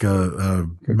 like a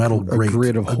metal grate, a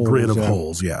grid of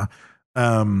holes. Yeah.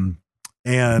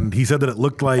 And he said that it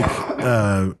looked like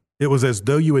it was as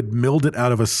though you had milled it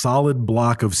out of a solid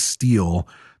block of steel.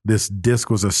 This disc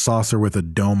was a saucer with a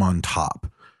dome on top.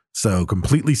 So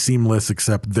completely seamless,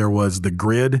 except there was the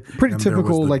grid. Pretty and there was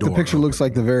typical. Like the door picture opening. looks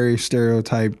like the very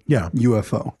stereotype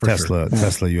UFO. Tesla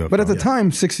UFO. But at the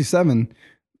time, 67,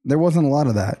 there wasn't a lot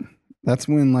of that. That's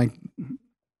when like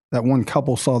that one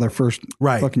couple saw their first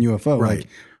fucking UFO. Right. Like,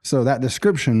 so that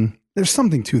description, there's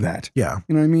something to that. Yeah.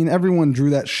 You know what I mean? Everyone drew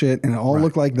that shit and it all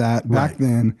looked like that back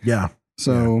then. Yeah.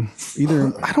 So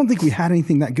either, I don't think we had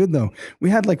anything that good though.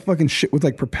 We had like fucking shit with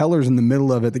like propellers in the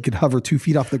middle of it that could hover 2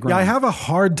 feet off the ground. Yeah, I have a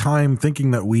hard time thinking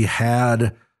that we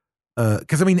had,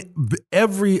 because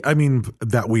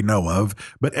that we know of,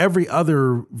 but every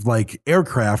other like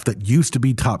aircraft that used to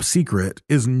be top secret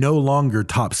is no longer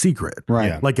top secret. Right.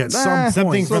 Yeah. Like at some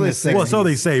something point, from the 60s. well, so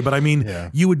they say, but I mean,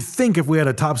 you would think if we had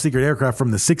a top secret aircraft from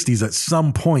the 60s, at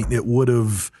some point it would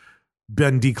have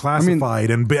been declassified.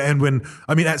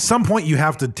 And at some point you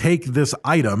have to take this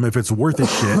item, if it's worth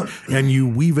its shit, and you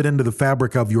weave it into the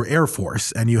fabric of your Air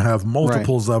Force, and you have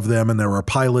multiples of them, and there are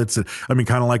pilots. Kind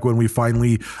of like when we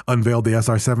finally unveiled the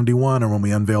SR-71, or when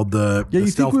we unveiled the you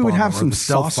think stealth we would bomber have or some the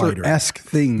stealth fighter. saucer-esque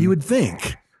thing. You would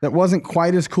think. That wasn't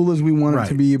quite as cool as we wanted it to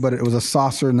Right. be, but it was a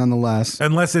saucer nonetheless.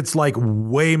 Unless it's like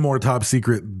way more top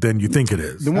secret than you think it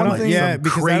is. The one Like thing- some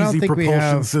because I don't crazy think we propulsion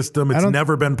have- system. I It's don't-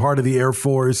 never been part of the Air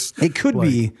Force. It could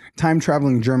be time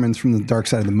traveling Germans from the dark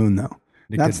side of the moon, though.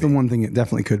 That's the one thing it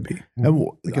definitely could be. I don't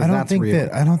that's think real.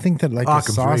 that. I don't think that like Occam's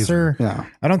a saucer. razor. Yeah.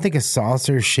 I don't think a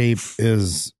saucer shape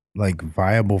is like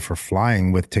viable for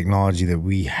flying with technology that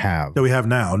we have. That we have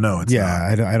now. No, it's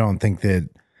not. I don't think that.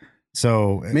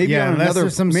 So Maybe yeah, on unless another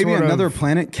there's some sort of- another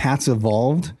planet, cats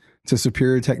evolved to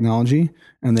superior technology,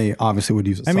 and they obviously would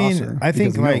use a I mean, saucer. I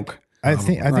think because like milk. I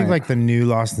think Right. like the new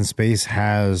Lost in Space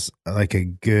has like a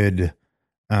good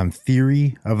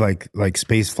theory of like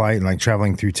space flight and like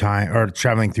traveling through time or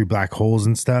traveling through black holes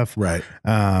and stuff. Right.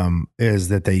 Is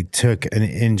that they took an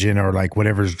engine or like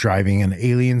whatever's driving an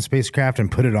alien spacecraft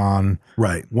and put it on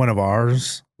one of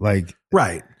ours. Like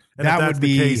Right. And that if that's would the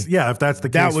be case, if that's the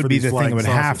case, that would for be these the thing. flying It would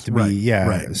have saucers. to be Right,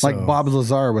 right. It's like Bob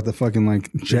Lazar with the fucking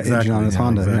like jet engine on his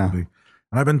Honda. exactly. Yeah.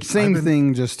 And I've been Same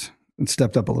thing, just it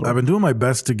stepped up a little. I've been doing my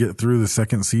best to get through the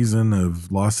second season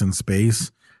of Lost in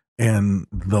Space, and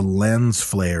the lens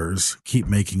flares keep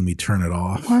making me turn it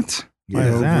off. What? Why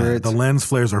is that? The lens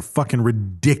flares are fucking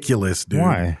ridiculous, dude.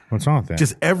 Why? What's wrong with that?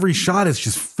 Just every shot is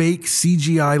just fake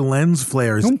CGI lens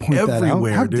flares Don't point that out.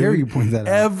 everywhere. How dude. dare you point that out?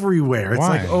 Everywhere. It's Why?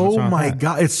 like, What's oh wrong with my that?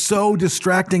 God. It's so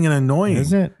distracting and annoying.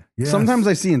 Is it? Yes. Sometimes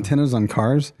I see antennas on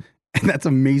cars, and that's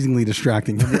amazingly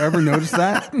distracting. Have you ever noticed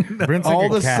that? Brent's like All a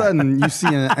of a cat. sudden, you see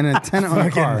an antenna on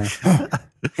a car,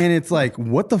 and it's like,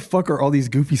 what the fuck are all these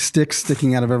goofy sticks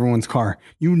sticking out of everyone's car?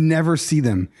 You never see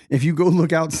them. If you go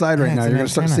look outside right Yeah, now, it's you're an going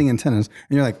to start antenna. seeing antennas,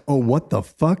 and you're like, oh, what the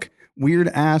fuck? Weird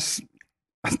ass.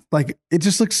 Like, it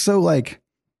just looks so like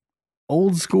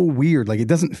old school weird. Like, it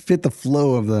doesn't fit the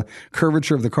flow of the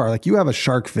curvature of the car. Like, you have a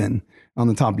shark fin on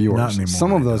the top of yours. Not anymore,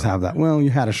 Some of I those don't. have that. Well, you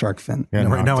had a shark fin. Yeah,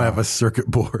 Right now knocked I have off. a circuit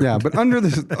board. Yeah, but under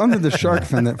the shark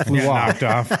fin that flew Yeah, off.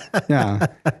 knocked off. Yeah,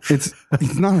 it's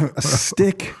not a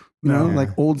stick, you know, like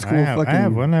old school I have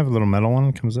fucking. one. I have a little metal one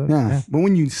that comes up. Yeah. But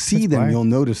when you see That's them, black. you'll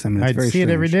notice them. And it's I very see it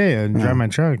every strange. day. I drive my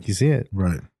truck. You see it.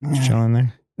 Right. Just chilling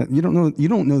there. You don't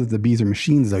know that the bees are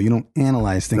machines, though. You don't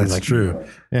analyze things That's like true.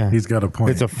 Yeah. He's got a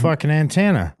point. It's a fucking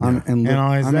antenna. I'm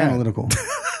Analyze that. analytical.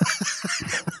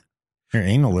 You're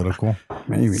analytical.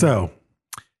 Maybe. So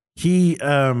he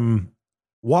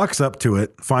walks up to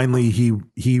it. Finally,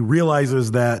 he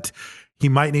realizes that he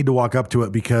might need to walk up to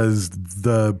it because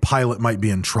the pilot might be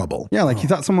in trouble. Yeah, like he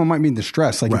thought someone might be in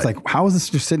distress. Like it's Right. like, how is this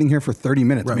just sitting here for 30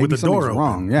 minutes? Right, Maybe with the door something's open.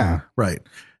 wrong. Yeah. Right.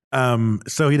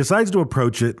 So he decides to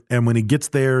approach it, and when he gets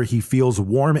there, he feels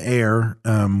warm air.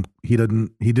 He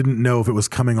didn't know if it was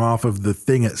coming off of the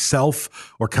thing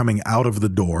itself or coming out of the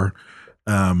door.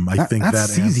 I think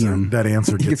that's cesium. that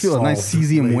answer You can gets feel a nice solved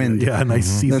cesium later. wind. Yeah, a nice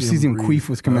cesium. Their cesium breeze. queef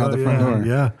was coming out the front door.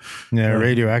 Yeah, Yeah,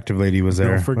 radioactive lady was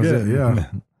there. don't forget. Was it? Yeah,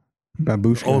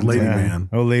 Babushka. old lady Yeah. man.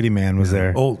 Old lady man was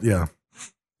there. Old yeah.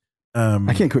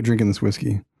 I can't quit drinking this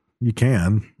whiskey. You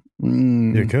can.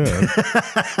 You could.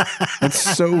 It's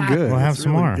so good. We'll have It's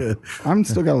some really more. good. I'm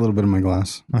still got a little bit in my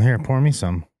glass. Oh, here, pour me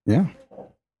some. Yeah.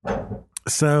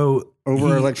 So Over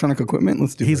he- electronic equipment.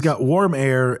 Let's do He's this. got warm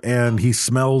air and he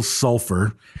smells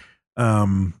sulfur.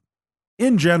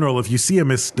 In general, if you see a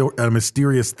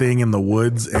mysterious thing in the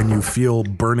woods and you feel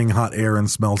burning hot air and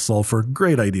smell sulfur,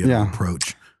 great idea Yeah. to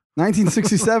approach.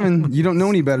 1967. You don't know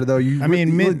any better, though. I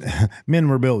mean, men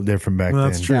were built different back Well,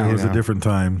 then. that's true. Yeah, It was you a know. different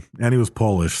time. And he was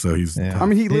Polish, so he's Yeah. I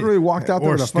mean, he literally walked out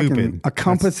there Or with a fucking stupid. a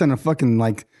compass and a fucking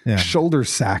like Yeah. shoulder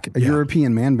sack, a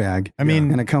European man bag. I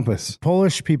mean- and a compass.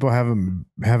 Polish people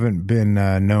haven't been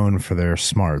known for their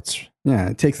smarts. Yeah,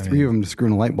 it takes three of them to screw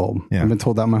in a light bulb. Yeah. I've been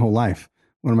told that my whole life.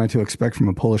 What am I to expect from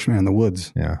a Polish man in the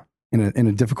woods Yeah. in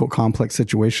a difficult, complex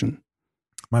situation?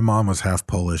 My mom was half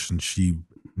Polish and she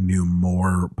knew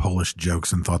more Polish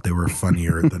jokes and thought they were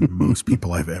funnier than most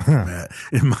people I've ever met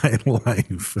in my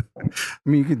life. I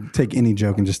mean, you could take any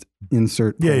joke and just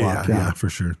insert. Yeah, Polak, for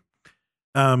sure.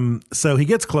 So he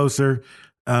gets closer.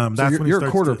 That's So when he you're a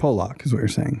starts quarter to- Polak, is what you're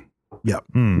saying. Yep.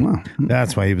 Wow.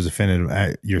 That's why he was offended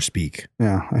at your speak.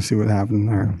 Yeah, I see what happened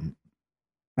there.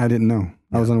 I didn't know.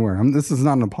 I was unaware. This is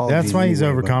not an apology. That's why he's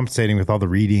anyway, but- overcompensating with all the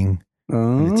reading,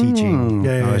 Oh. the teaching,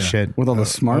 Yeah, all yeah. that shit. With all the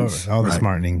smarts? All the Right.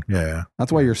 smartening. Yeah.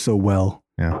 That's why you're so well.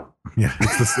 Yeah. Yeah.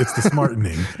 It's the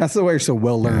smartening. That's the way you're so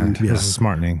well learned. This is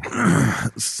smartening.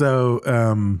 So,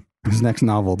 His next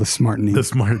novel, The Smartening. the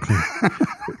smartening.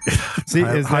 See,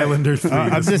 is that- Highlander 3, I'm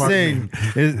the just smartening.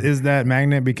 saying, is that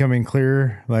magnet becoming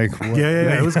clearer? Like, what,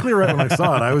 Yeah. It was clear right when I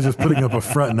saw it. I was just putting up a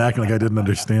front and acting like I didn't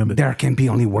understand it. There can be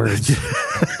only words.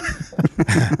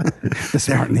 The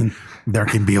Smartening. There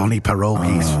can be only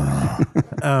pierogies.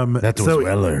 That was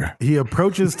Weller. He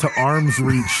approaches to arm's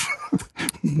reach.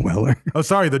 Weller. Oh,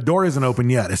 sorry, the door isn't open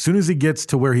yet. As soon as he gets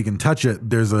to where he can touch it,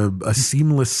 there's a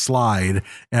seamless slide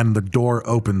and the door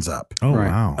opens up. Oh, Right.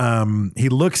 wow. He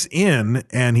looks in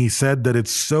and he said that it's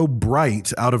so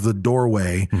bright out of the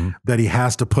doorway that he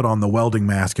has to put on the welding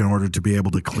mask in order to be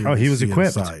able to clearly Oh, he was see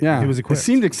equipped. inside. Yeah. He was It equipped.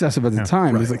 seemed excessive at the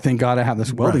time. He's like, thank God I have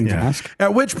this welding yeah. mask.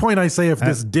 At which point I say, if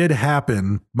this did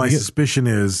happen, my suspicion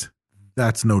is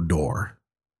that's no door.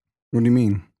 What do you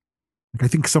mean? Like, I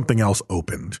think something else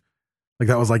opened. Like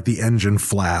that was like the engine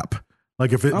flap.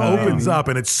 Like if it opens up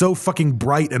and it's so fucking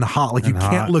bright and hot, like you And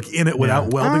can't hot. look in it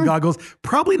without welding goggles,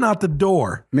 probably not the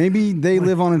door. Maybe they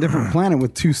live on a different planet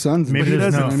with two suns. Maybe he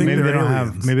there's doesn't no, think maybe they're they don't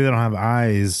aliens. have maybe they don't have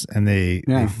eyes and they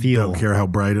Yeah. feel. Don't care how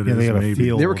bright it Yeah, is. they gotta Maybe.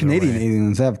 feel. They were Canadian their way.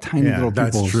 aliens. They have tiny Yeah, little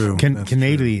that's pupils. true. Can, That's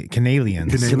Canadians.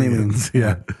 Canadians.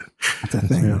 Yeah. That's a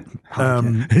thing.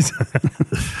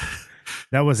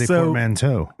 That was a So-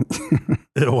 portmanteau.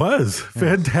 It was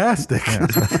fantastic.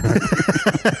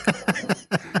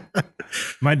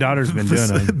 My daughter's been doing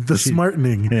it. The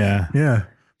smartening. Yeah. Yeah.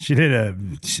 She did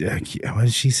what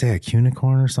did she say? A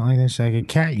cunicorn or something like that? She's like a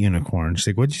cat unicorn. She's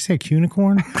like, what'd you say? A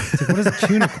cunicorn? She's like, what is a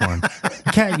cunicorn? A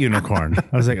cat unicorn.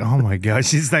 I was like, oh my God.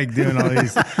 She's like doing all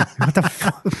these. What the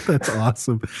fuck? That's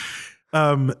awesome.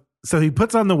 So he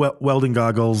puts on the welding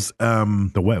goggles.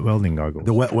 The wet welding goggles.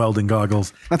 The wet welding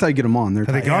goggles. That's how you get them on. Are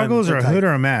the goggles or a hood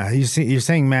or a mask? You're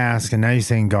saying mask and now you're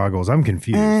saying goggles. I'm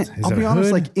confused. I'll be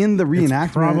honest, like in the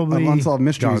reenactment of Unsolved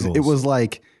Mysteries, goggles. it was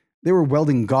like they were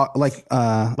welding like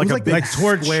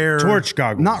torch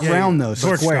goggles. Not round though,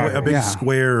 square. A big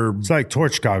square. It's like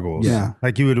torch goggles. Yeah.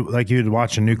 Like you would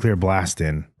watch a nuclear blast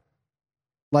in.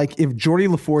 Like if Geordie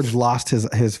LaForge lost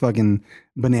his fucking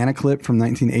banana clip from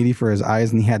 1980 for his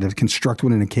eyes and he had to construct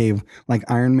one in a cave like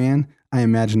Iron Man, I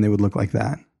imagine they would look like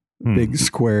that. Big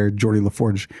square Geordie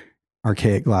LaForge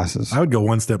archaic glasses. I would go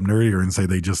one step nerdier and say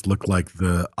they just look like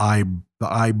the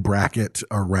eye bracket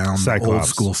around Cyclops. old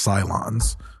school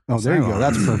Cylons. Oh, there you go.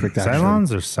 That's perfect. Actually.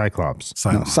 Cylons or Cyclops?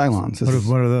 No, Cylons.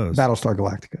 What are those? Battlestar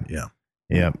Galactica. Yeah.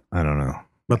 Yep. I don't know.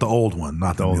 But the old one,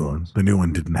 not the old new one. ones. The new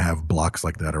one didn't have blocks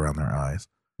like that around their eyes.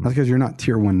 That's because you're not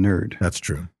tier 1 nerd. That's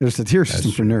true. There's a tier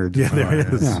system for nerds. Yeah, there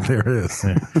is. Yeah. There is.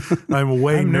 I'm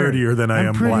way nerdier than I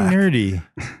am pretty black. nerdy.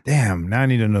 Damn. Now I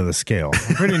need to know the scale.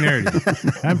 I'm pretty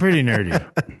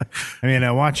nerdy. I mean,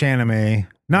 I watch anime.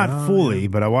 Not fully,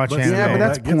 but I watch anime. Yeah, but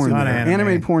that's That gets porn. you though. there.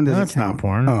 Anime porn doesn't That's count. not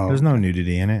porn. Oh. There's no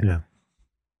nudity in it. Yeah.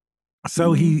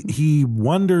 So he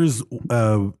wonders,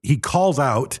 he calls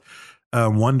out,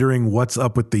 wondering what's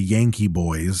up with the Yankee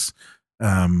boys.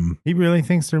 He really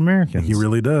thinks they're Americans. He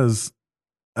really does.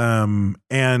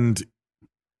 And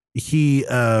he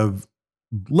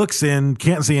looks in,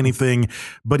 can't see anything,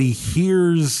 but he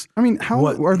hears. I mean, how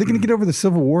are they going to get over the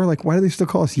Civil War? Like, why do they still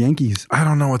call us Yankees? I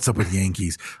don't know what's up with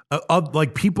Yankees.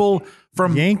 Like people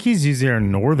from Yankees usually are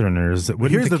Northerners.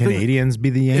 Wouldn't Here's the the thing. Canadians be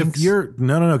the Yanks? If you're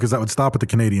no, because that would stop at the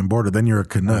Canadian border. Then you're a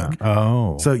Canuck.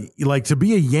 Oh, So, like, to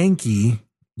be a Yankee,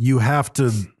 you have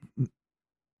to,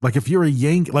 like, if you're a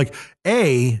Yankee, like,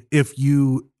 if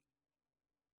you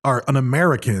are an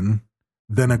American,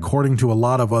 then according to a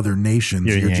lot of other nations,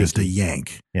 You're a you're just a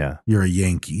Yankee. Yank. yeah, You're a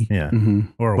Yankee. yeah, Mm-hmm.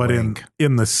 or a But wank.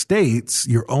 in the States,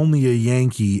 you're only a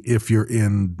Yankee if you're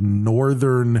in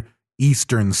northern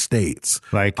eastern states.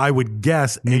 Like I would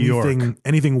guess New York.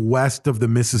 anything west of the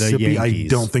Mississippi, I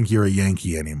Yankees. don't think you're a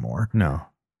Yankee anymore. no,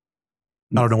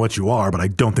 I don't know what you are, but I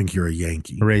don't think you're a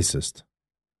Yankee. racist.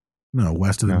 No,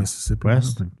 west of the No. Mississippi.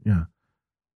 West? I don't think- yeah.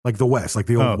 Like the West, like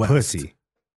the old Oh, West. pussy.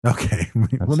 Okay.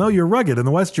 Well, no, you're rugged. In the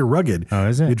West, you're rugged. Oh,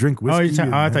 is it? You drink whiskey.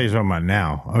 I thought you were talking about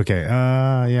now. Okay.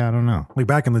 Yeah, I don't know. like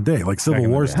back in the day, like Civil Back in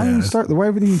the War day. How did you status. start? Why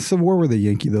everything in Civil War with a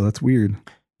Yankee though? That's weird.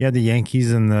 Yeah, the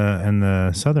Yankees and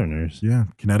the Southerners. Yeah,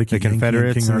 Connecticut, The Yankee,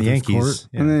 Confederates King and the Arthur's Yankees. Court.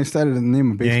 Yeah. And then they started to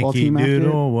name a baseball Yankee team after it.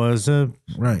 Doodle was a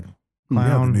Right. clown.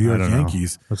 Yeah, the New York I don't know.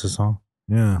 Yankees. What's the song?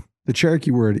 Yeah. The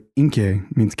Cherokee word Inke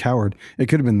means coward. It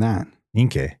could have been that.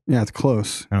 Inke. Yeah, it's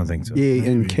close. I don't think so.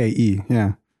 Anke.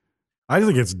 Yeah. I just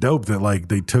think it's dope that like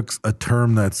they took a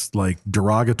term that's like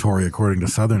derogatory according to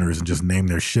Southerners and just named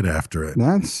their shit after it.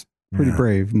 That's pretty Yeah.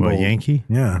 brave. and What, bold. Yankee?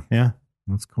 Yeah, Yeah.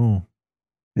 that's cool.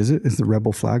 Is it? Is the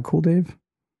rebel flag cool, Dave?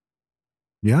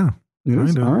 Yeah. It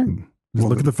is? Kinda. All right. Just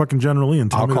look at the fucking General Lee and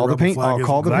tell I'll me call the rebel paint- flag I'll isn't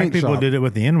call the black. Black paint people shop. did it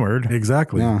with the N word.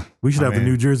 Exactly. Yeah. We should I have the mean-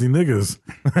 New Jersey niggas.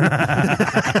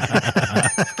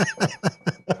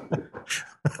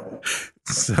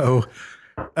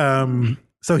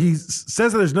 So he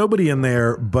says that there's nobody in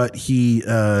there, but he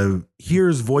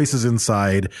hears voices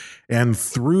inside, and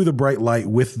through the bright light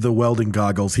with the welding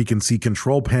goggles, he can see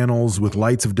control panels with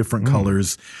lights of different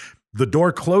colors. The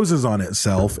door closes on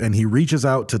itself, and he reaches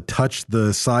out to touch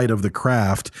the side of the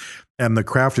craft, and the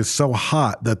craft is so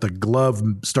hot that the glove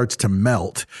starts to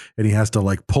melt, and he has to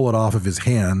like pull it off of his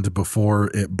hand before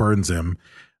it burns him.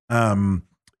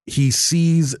 He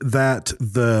sees that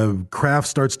the craft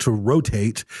starts to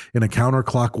rotate in a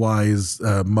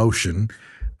counterclockwise motion.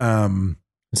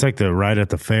 It's like the ride at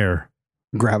the fair.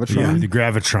 Gravitron. The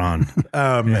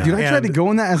Gravitron. Dude, I tried to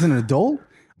go in that as an adult.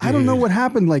 I don't know what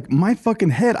happened. Like my fucking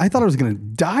head, I thought I was gonna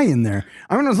die in there.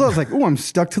 I mean, I was like, "Oh, I'm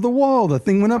stuck to the wall." The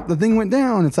thing went up, the thing went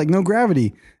down. It's like no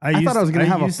gravity. I thought I was gonna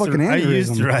have a fucking aneurysm. I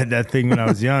used to ride that thing when I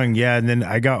was young. Yeah, and then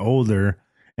I got older.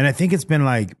 And I think it's been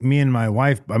like me and my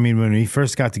wife. I mean, when we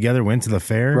first got together, went to the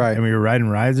fair, Right. and we were riding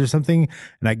rides or something.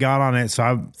 And I got on it, so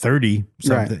I'm 30,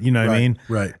 something. Right. You know what I mean?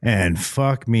 Right. And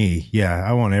fuck me, yeah,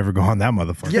 I won't ever go on that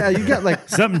motherfucker. Yeah, you got like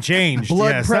something changed. blood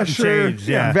yeah, something pressure, changed,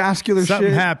 yeah, vascular something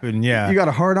shit. happened. Yeah, You got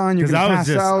a hard on. You're because gonna I was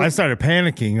pass out. I started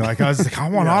panicking. Like I was like, I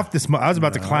want off this. I was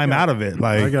about to climb out of it.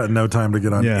 Like I got no time to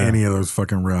get on Yeah. any of those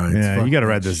fucking rides. yeah, Fuck you got to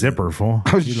that ride the shit. zipper, fool.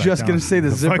 I was You just gonna say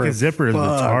the zipper. fucking zipper is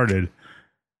Fuck. retarded.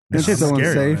 It's so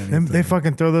scary. unsafe. They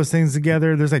fucking throw those things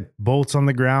together. There's like bolts on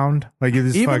the ground. Like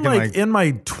it's Even fucking like in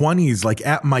my 20s, like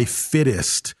at my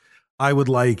fittest, I would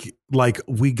like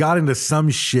we got into some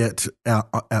shit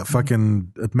at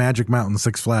fucking Magic Mountain,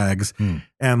 Six Flags,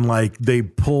 and like they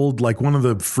pulled like one of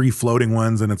the free floating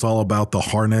ones, and it's all about the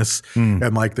harness.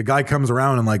 And like the guy comes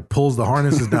around and like pulls the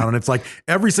harnesses down, and it's like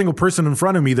every single person in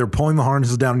front of me, they're pulling the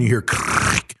harnesses down, and you hear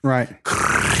Right.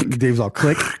 Dave's all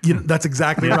click. that's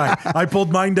exactly right. I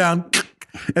pulled mine down.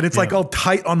 And it's like all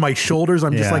tight on my shoulders.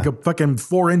 I'm just like a fucking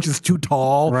 4 inches too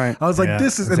tall. Right. I was like, Yeah.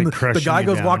 this is, It's and like the crushing guy you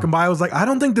goes down. walking by. I was like, I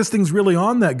don't think this thing's really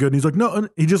on that good. And he's like, no. And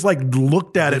he just like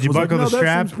looked at it. Did you and was buckle like, the no, that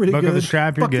strap? seems pretty Buckle good. the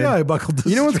strap, you're Fuck good. Yeah, I buckled the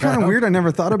You know what's strap. kind of weird? I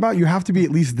never thought about. You have to be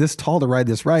at least this tall to ride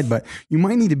this ride, but you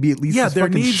might need to be at least this there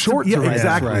fucking needs short to, to ride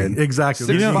exactly, this ride. exactly.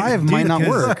 6'5" might not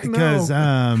work. because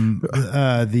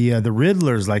the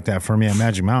Riddler's like that for me at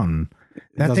Magic Mountain.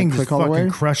 That doesn't thing just click all the fucking way?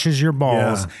 crushes your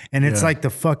balls, Yeah. and it's Yeah. like the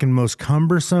fucking most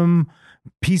cumbersome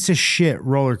piece of shit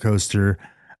roller coaster.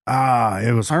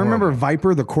 It was. I remember horrible.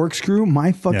 Viper, the corkscrew.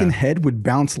 My fucking Yeah. head would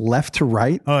bounce left to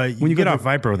right. When you get go off to-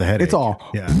 Viper with a headache. It's all,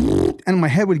 Yeah. and my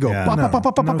head would go. Yeah. Pop, No, pop,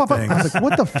 pop, pop, no pop, pop. I was thanks. like,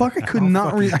 what the fuck? I could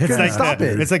not. I couldn't like stop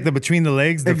it. It's like the between the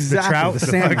legs, the Exactly, trout, the the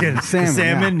salmon. fucking Salmon,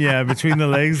 salmon. Yeah, between the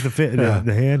legs,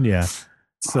 the hand. Yeah.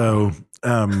 So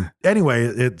anyway,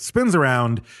 it spins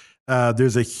around.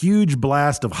 There's a huge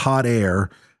blast of hot air,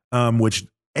 which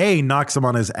A, knocks him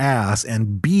on his ass,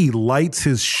 and B, lights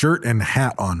his shirt and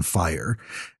hat on fire.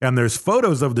 And there's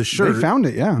photos of the shirt. They found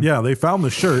it, yeah. Yeah, they found the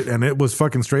shirt, and it was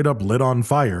fucking straight up lit on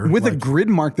fire. With a Like, grid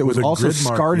mark that was with a also grid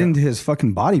mark, scarred yeah. into his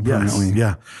fucking body Yes, permanently.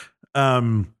 yeah.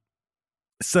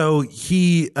 So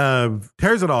he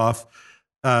tears it off.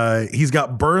 He's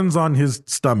got burns on his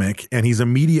stomach, and he's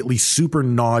immediately super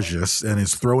nauseous and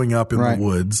is throwing up in Right. the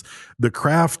woods. The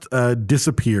craft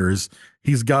disappears.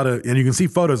 He's got and you can see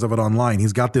photos of it online.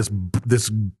 He's got this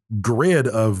grid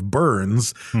of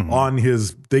burns on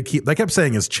his. They kept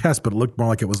saying his chest, but it looked more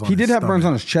like it was on. He his did have burns stomach.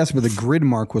 on his chest, but the grid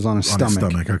mark was on his On his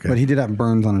stomach. stomach, okay. But he did have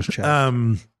burns on his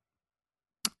chest.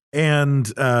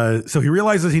 So he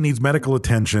realizes he needs medical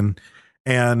attention,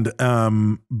 and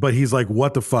but he's like,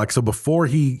 what the fuck? So before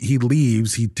he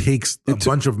leaves, he takes a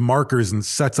bunch of markers and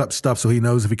sets up stuff so he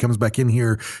knows if he comes back in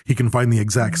here, he can find the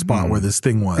exact spot where this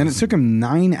thing was. And it took him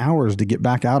 9 hours to get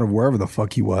back out of wherever the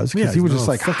fuck he was, because he was just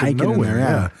like fucking hiking in there.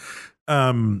 Yeah.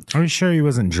 Are you sure he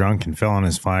wasn't drunk and fell on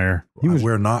his fire?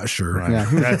 We're not sure.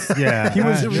 Yeah, he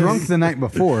was, he was drunk the night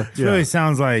before. It really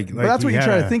sounds like But that's what he you had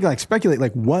try a- to think, like speculate,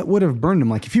 like what would have burned him?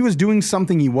 Like if he was doing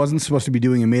something he wasn't supposed to be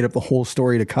doing and made up the whole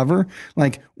story to cover,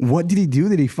 like what did he do?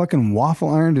 Did he fucking waffle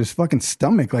ironed his fucking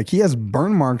stomach? Like he has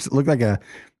burn marks that look like a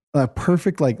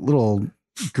perfect like little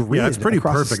grid. Yeah, it's pretty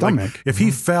across his perfect. Like, stomach. if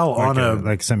he fell like on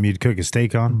like something you'd cook a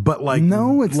steak on. but like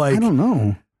no, it's like I don't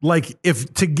know. like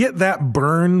if to get that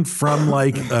burn from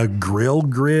like a grill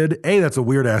grid, A, that's a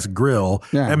weird ass grill.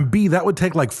 Yeah. And B, that would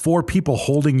take like 4 people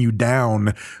holding you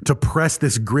down to press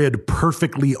this grid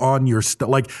perfectly on your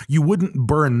like you wouldn't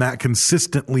burn that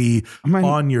consistently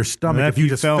on your stomach if you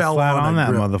just fell flat on that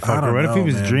grill. I motherfucker. don't What if he know,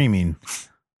 was man. dreaming?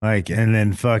 Like and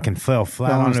then fucking fell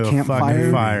flat Fell on his onto a campfire?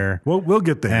 fucking fire. We'll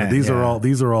get there. Yeah, These yeah.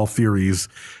 are all theories.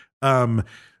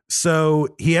 So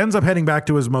he ends up heading back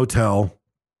to his motel.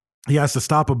 He has to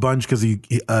stop a bunch because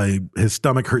his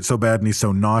stomach hurts so bad and he's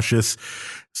so nauseous.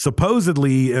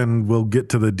 Supposedly, and we'll get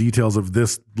to the details of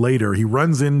this later, he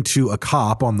runs into a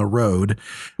cop on the road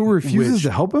Who refuses which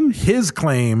to help him? His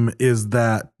claim is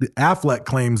that Affleck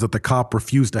claims that the cop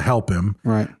refused to help him.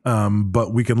 Right.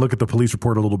 But we can look at the police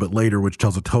report a little bit later, which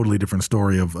tells a totally different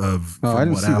story of I from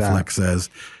didn't what see that. Affleck says.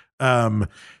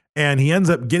 And he ends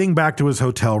up getting back to his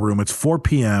hotel room. It's 4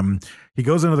 p.m. He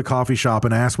goes into the coffee shop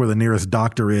and asks where the nearest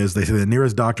doctor is. They say the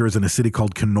nearest doctor is in a city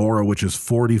called Kenora, which is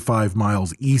 45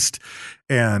 miles east.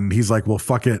 And he's like, well,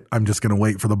 fuck it. I'm just going to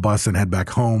wait for the bus and head back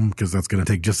home because that's going to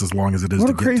take just as long as it is What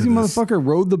to a get crazy to this. motherfucker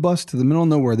rode the bus to the middle of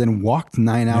nowhere, then walked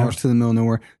 9 hours to the middle of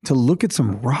nowhere to look at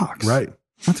some rocks. Right.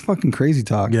 That's fucking crazy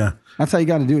talk. Yeah. That's how you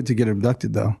got to do it to get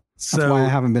abducted, though. That's So- why I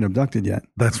haven't been abducted yet.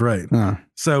 That's right. Uh.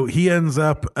 So he ends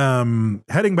up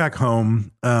heading back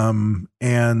home,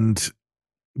 but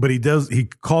he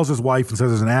calls his wife and says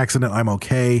there's an accident. I'm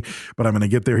okay, but I'm going to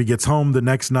get there. He gets home the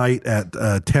next night at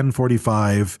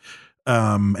 10:45,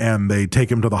 and they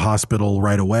take him to the hospital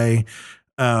right away.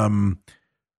 And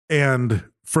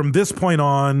from this point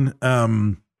on,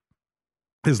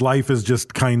 His life is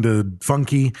just kind of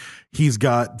funky. He's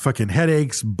got fucking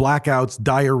headaches, blackouts,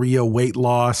 diarrhea, weight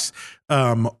loss.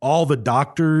 All the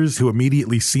doctors who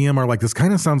immediately see him are like, this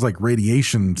kind of sounds like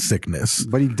radiation sickness.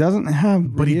 But he doesn't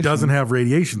have But he doesn't have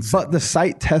radiation sickness. But the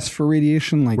site tests for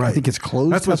radiation. Like, I think it's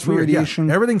closed. That's what's for weird. radiation.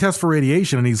 Yeah. Everything tests for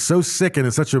radiation, and he's so sick, and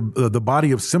it's such the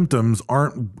body of symptoms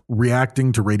aren't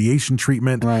reacting to radiation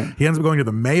treatment. Right. He ends up going to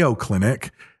the Mayo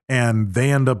Clinic, and they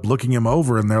end up looking him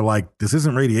over, and they're like, this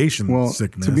isn't radiation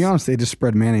sickness. To be honest, they just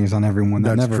spread mayonnaise on everyone.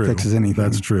 That never fixes anything.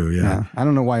 That's true, yeah. I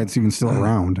don't know why it's even still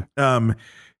around.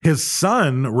 His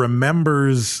son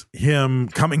remembers him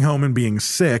coming home and being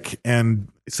sick, and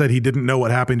said he didn't know what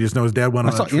happened. He just know his dad went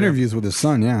on I saw interviews with his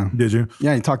son, yeah. Did you?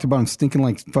 Yeah, he talked about him stinking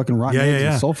like fucking rotten eggs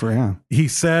and sulfur, yeah. He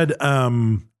said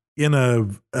in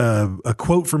a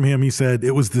quote from him, he said,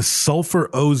 it was this sulfur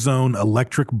ozone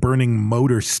electric burning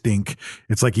motor stink.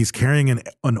 It's like he's carrying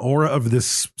an aura of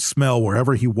this smell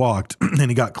wherever he walked, and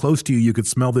he got close to you. You could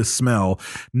smell this smell.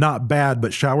 Not bad,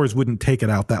 but showers wouldn't take it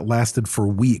out. That lasted for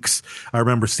weeks. I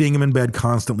remember seeing him in bed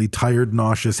constantly, tired,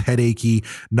 nauseous, headachy,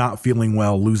 not feeling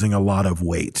well, losing a lot of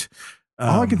weight.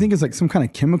 All I can think is like some kind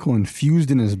of chemical infused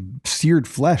in his seared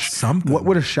flesh. Something. What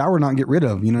would a shower not get rid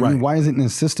of? You know what I mean? Why is it in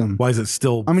his system? Why is it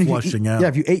still flushing out? Yeah,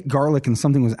 if you ate garlic and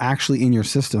something was actually in your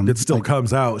system. It still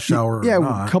comes out, shower yeah, or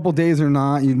not. a couple days or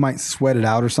not, you might sweat it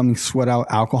out or something, sweat out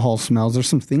alcohol smells. There's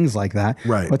some things like that.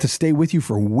 Right. But to stay with you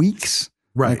for weeks?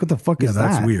 Right. Like, what the fuck is that?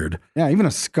 That's weird. Yeah, even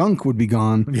a skunk would be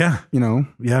gone. Yeah. You know?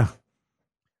 Yeah.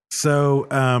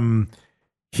 So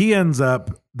he ends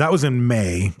up, that was in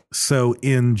May. So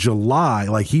in July,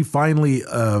 like he finally,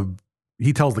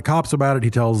 he tells the cops about it. He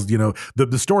tells,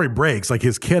 the story breaks. Like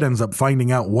his kid ends up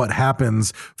finding out what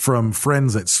happens from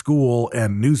friends at school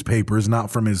and newspapers, not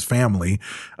from his family.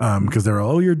 Because they're,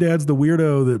 oh, your dad's the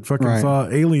weirdo that fucking saw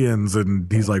aliens.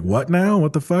 And he's like, what now?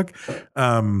 What the fuck?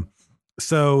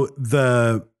 So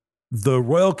the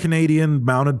Royal Canadian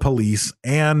Mounted Police,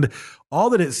 and all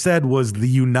that it said was the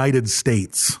United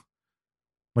States.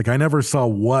 Like I never saw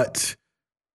what,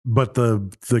 but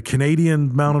the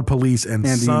Canadian Mounted Police and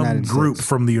some group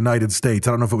from the United States.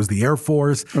 I don't know if it was the Air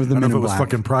Force. I don't know if it was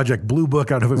fucking Project Blue Book.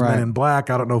 I don't know if it was Men in Black.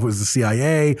 I don't know if it was the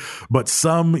CIA, but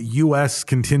some U.S.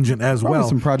 contingent as well.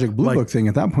 Some Project Blue Book thing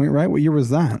at that point, right? What year was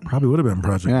that? Probably would have been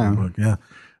Project Blue Book. Yeah.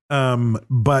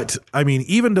 But I mean,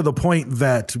 even to the point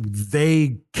that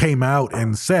they came out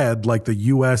and said, like the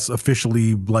U.S.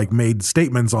 officially like made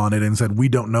statements on it and said, we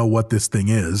don't know what this thing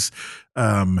is.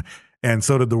 And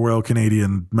so did the Royal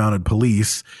Canadian Mounted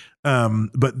Police.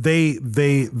 But the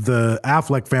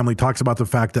Affleck family talks about the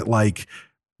fact that like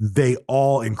they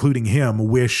all, including him,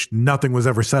 wish nothing was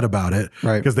ever said about it.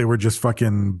 Right. Because they were just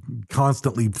fucking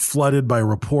constantly flooded by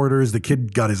reporters. The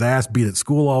kid got his ass beat at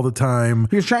school all the time.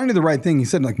 He was trying to do the right thing. He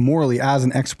said, like, morally, as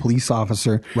an ex-police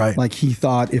officer, like he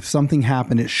thought if something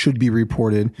happened, it should be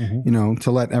reported,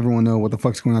 to let everyone know what the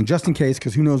fuck's going on, just in case,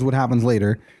 because who knows what happens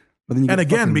later. But then and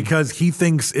again, because he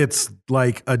thinks it's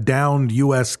like a downed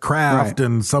U.S. craft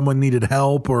and someone needed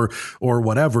help or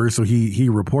whatever, so he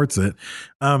reports it.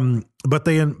 But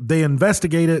they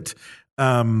investigate it.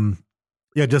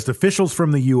 Just officials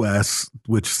from the U.S.,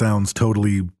 which sounds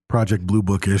totally Project Blue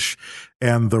Bookish,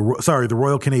 and the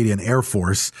Royal Canadian Air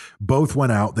Force both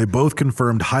went out. They both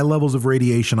confirmed high levels of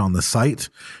radiation on the site.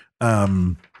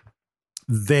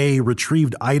 They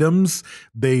retrieved items.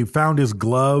 They found his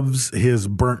gloves, his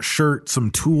burnt shirt, some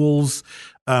tools.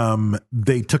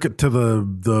 They took it to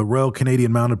the Royal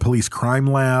Canadian Mounted Police crime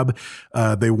lab.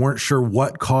 They weren't sure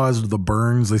what caused the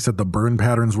burns. They said the burn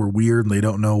patterns were weird and they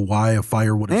don't know why a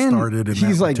fire would have started in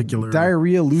he's that like particular...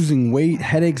 diarrhea, losing weight,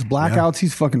 headaches, blackouts.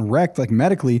 He's fucking wrecked. Like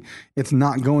medically, it's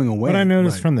not going away. What I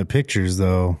noticed from the pictures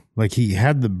though, like he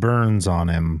had the burns on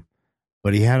him,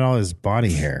 but he had all his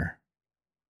body hair.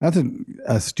 That's an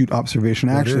astute observation,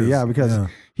 actually. Yeah, because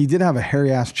he did have a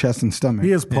hairy ass chest and stomach.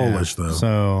 He is Polish, though.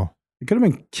 So it could have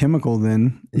been chemical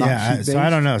then. So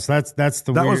I don't know. So that's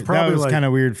the weird. That was kind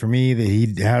of weird for me that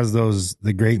he has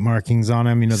the great markings on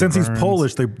him. Since he's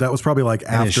Polish, that was probably like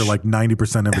after like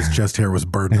 90% of his chest hair was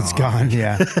burned off. It's gone.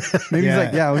 Yeah. Maybe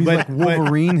he's like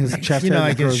Wolverine. His chest hair.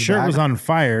 Like his shirt was on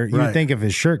fire. You'd think if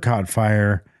his shirt caught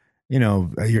fire,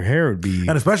 your hair would be,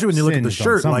 and especially when you look at the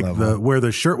shirt, like where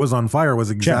the shirt was on fire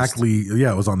was exactly,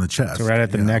 it was on the chest. So right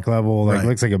at the neck level, like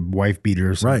looks like a wife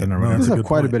beater or something. Right. He does have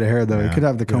quite a bit of hair though. He could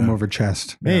have the comb over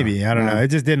chest. Maybe. I don't know. It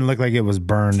just didn't look like it was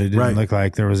burned. It didn't look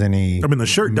like there was any. I mean, the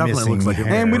shirt definitely looks like it.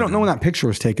 And we don't know when that picture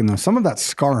was taken though. Some of that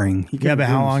scarring. Yeah, but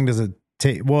how long does it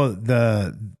take? Well,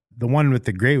 the one with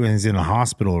the great one is in a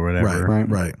hospital or whatever.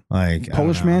 Right. Like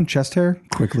Polish man, chest hair,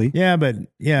 quickly. Yeah, but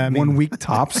I mean, 1 week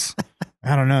tops.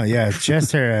 I don't know. Yeah,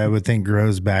 chest hair I would think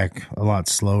grows back a lot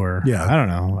slower. Yeah. I don't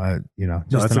know.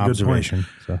 Just that's an a good point. observation.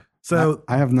 So So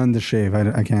I have none to shave.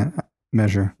 I can't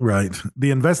measure. right.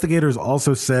 The investigators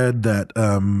also said that,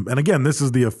 and again, this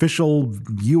is the official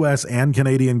U.S. and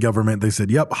Canadian government. They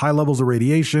said, yep, high levels of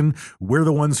radiation. We're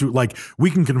the ones who, like, we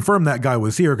can confirm that guy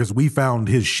was here because we found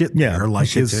his shit Yeah, there, like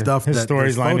his his shit stuff, there. His that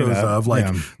stories there's lining photos up. of.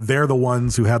 Like, Yeah. they're the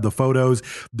ones who had the photos.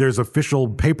 There's official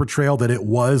paper trail that it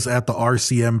was at the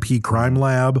RCMP crime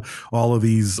lab. All of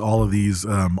these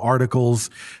articles.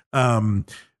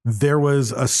 There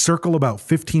was a circle about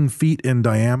 15 feet in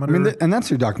diameter. I mean, and that's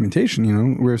your documentation. You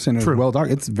know, we were saying it's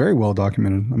very well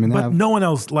documented. I mean, but no one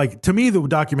else, like, to me, the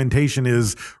documentation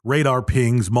is radar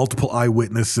pings, multiple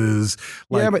eyedwitnesses.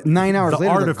 Like, yeah, but 9 hours the later,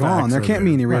 they're artifacts gone. There are can't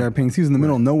be any radar Right. pings. He was in the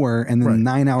middle of nowhere, and then Right.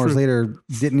 9 hours True. later,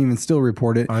 didn't even still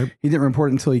report it. Right. He didn't report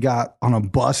it until he got on a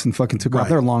bus and fucking took off. Right.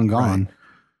 They're long gone.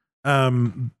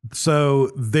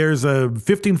 So there's a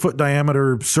 15-foot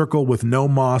diameter circle with no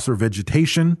moss or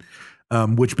vegetation,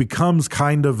 which becomes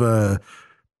kind of a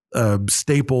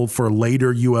staple for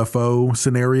later UFO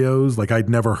scenarios. Like, I'd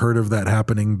never heard of that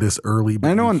happening this early.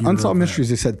 But I know you on hear Unsolved of that. Mysteries,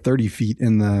 they said 30 feet.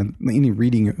 In any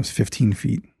reading, it was 15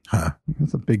 feet. Huh.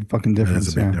 That's a big fucking difference.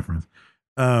 That's a big difference.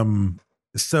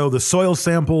 So the soil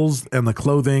samples and the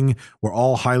clothing were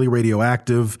all highly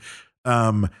radioactive.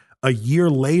 A year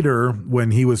later,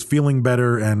 when he was feeling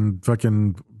better and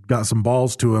fucking got some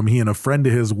balls to him, he and a friend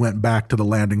of his went back to the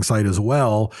landing site as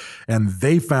well, and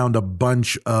they found a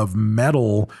bunch of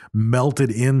metal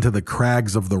melted into the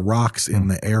crags of the rocks in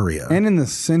the area. And in the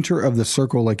center of the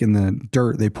circle, like in the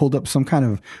dirt, they pulled up some kind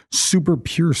of super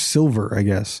pure silver, I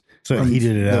guess. So it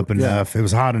heated it up enough. It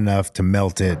was hot enough to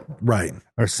melt it. Right.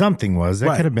 Or something was. That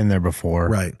Right. could have been there before.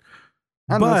 Right.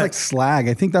 I don't know, it's like slag.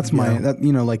 I think that's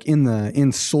like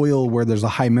in soil where there's a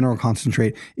high mineral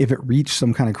concentrate, if it reached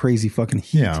some kind of crazy fucking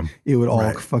heat, it would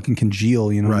all fucking congeal,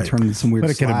 and turn into some weird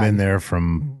But it could have slag. been there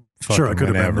from Sure, it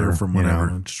could have been there from whenever.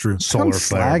 You know, it's true. Solar Some flare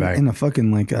slag back. in a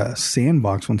fucking like a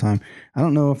sandbox one time. I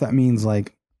don't know if that means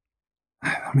like,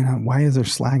 I mean, why is there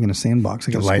slag in a sandbox?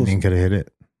 Like The lightning could have hit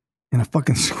it. in a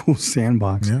fucking school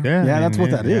sandbox. Yeah. Yeah, I mean, that's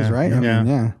what that is, right? I mean,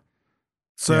 yeah.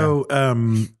 So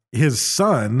his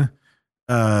son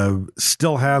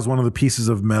still has one of the pieces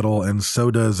of metal, and so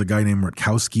does a guy named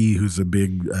Rutkowski, who's a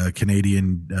big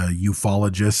Canadian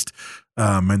ufologist.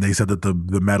 And they said that the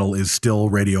metal is still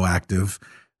radioactive.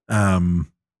 But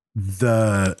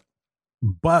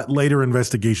later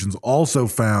investigations also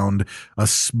found a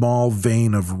small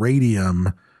vein of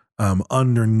radium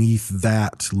underneath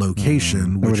that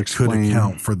location, That would which could explain.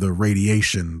 account for the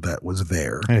radiation that was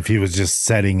there. And if he was just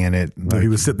setting in it, He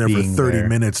was sitting there for being 30 there.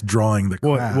 minutes drawing the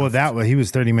craft. Well, he was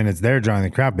 30 minutes there drawing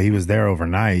the crap, but he was there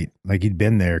overnight. Like he'd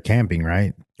been there camping,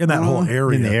 right? in that whole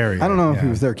area. In the area. I don't know if yeah. he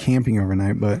was there camping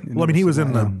overnight, but Well, I mean, he was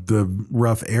in the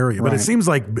rough area, but it Right. seems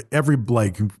like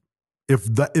if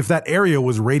that area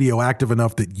was radioactive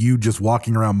enough that you just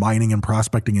walking around mining and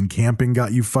prospecting and camping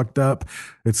got you fucked up,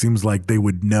 it seems like they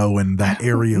would know in that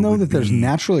area. know would that there's be-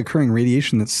 naturally occurring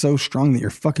radiation that's so strong that your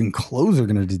fucking clothes are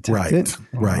going to detect Right, it.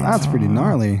 right. That's pretty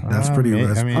gnarly. That's pretty. I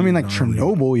that's mean- I mean, like gnarly.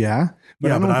 Chernobyl, yeah. But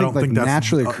Yeah, I don't think that's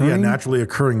naturally occurring. naturally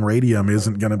occurring radium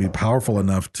isn't going to be powerful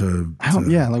enough to. I don't.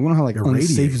 to Yeah, like we don't have like irradiate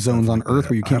unsafe stuff zones on like Earth that.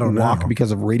 where you I can't don't walk know.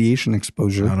 because of radiation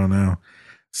exposure. I don't know.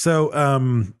 So,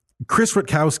 Chris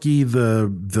Rutkowski,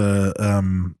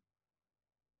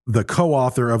 the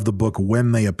co-author of the book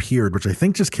When They Appeared, which I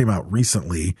think just came out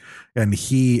recently, and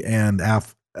he and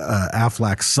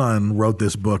Aflak's son wrote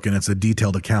this book, and it's a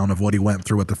detailed account of what he went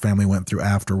through, what the family went through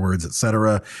afterwards,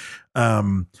 etc.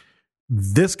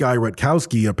 This guy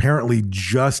Rutkowski, apparently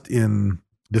just in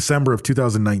December of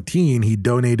 2019, he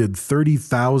donated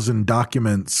 30,000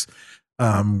 documents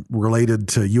related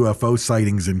to UFO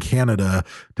sightings in Canada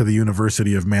to the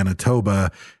University of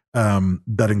Manitoba,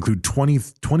 that include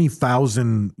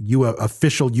 20,000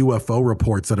 official UFO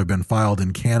reports that have been filed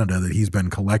in Canada that he's been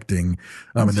collecting.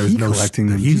 And there's no collecting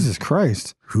them. Jesus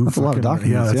Christ, that's a lot of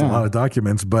documents. Yeah, that's a lot of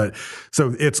documents. But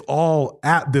so it's all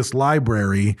at this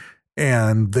library,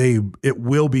 and it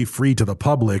will be free to the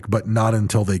public, but not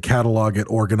until they catalog it,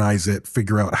 organize it,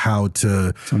 figure out how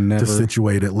to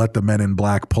situate it, let the men in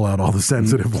black pull out all the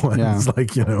sensitive ones.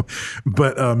 Yeah.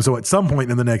 But so at some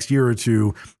point in the next year or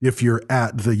two, if you're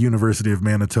at the University of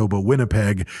Manitoba,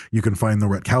 Winnipeg, you can find the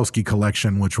Rutkowski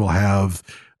collection, which will have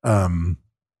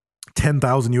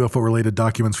 10,000 UFO related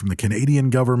documents from the Canadian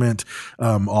government,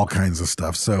 all kinds of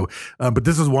stuff. So, but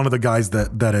this is one of the guys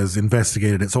that has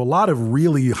investigated it. So a lot of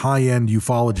really high end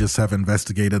ufologists have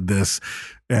investigated this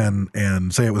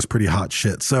and say it was pretty hot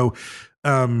shit. So,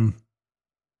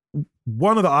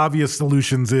 one of the obvious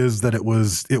solutions is that it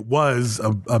was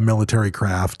a military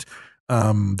craft.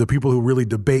 The people who really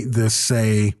debate this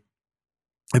say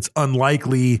it's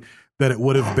unlikely that it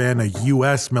would have been a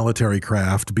U.S. military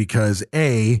craft because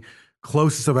A,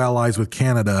 closest of allies with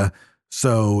Canada,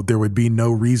 so there would be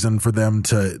no reason for them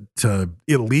to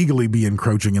illegally be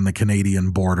encroaching in the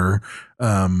Canadian border.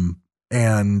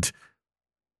 And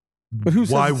but who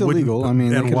says it's illegal? I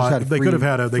mean, they could have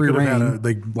had a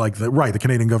the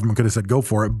Canadian government could have said go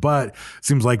for it, but it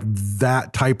seems like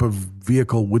that type of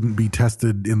vehicle wouldn't be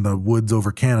tested in the woods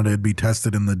over Canada. It'd be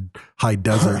tested in the high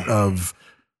desert of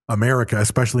America,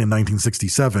 especially in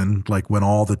 1967, like when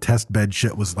all the test bed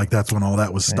shit was like, that's when all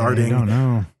that was starting. I don't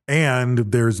know. And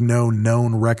there's no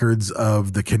known records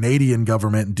of the Canadian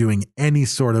government doing any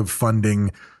sort of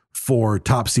funding for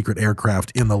top secret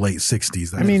aircraft in the late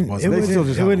 60s. That I mean,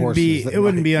 it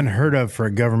wouldn't be unheard of for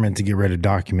a government to get rid of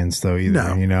documents though either.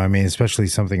 No. You know, I mean, especially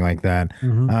something like that.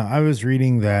 Mm-hmm. I was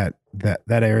reading that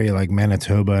area like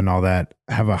Manitoba and all that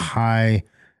have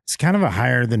it's kind of a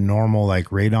higher than normal like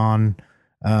radon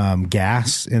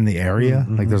gas in the area.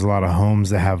 Mm-hmm. Like there's a lot of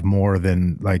homes that have more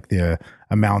than like the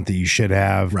amount that you should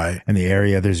have. Right. In the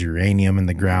area, there's uranium in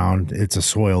the ground. It's a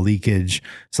soil leakage.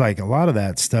 It's like a lot of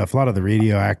that stuff, a lot of the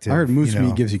radioactive. I heard moose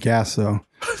meat gives you gas though.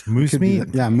 Moose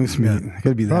meat? Moose meat. It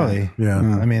could be that. Probably. Yeah.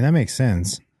 I mean, that makes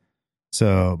sense.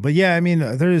 So, but yeah, I mean,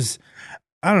 I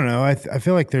don't know. I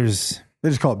feel like they just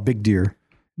call it big deer.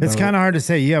 It's kind of hard to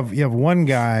say. You have one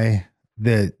guy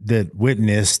that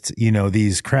witnessed,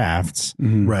 these crafts.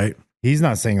 Mm-hmm. Right. He's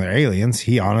not saying they're aliens.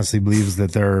 He honestly believes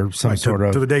that they're some sort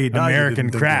of to the day he died, American he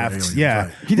didn't think they were crafts. aliens, Yeah.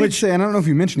 right. He did say, I don't know if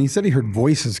you mentioned, he said he heard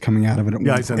voices coming out of it.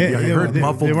 Yeah, I said, he heard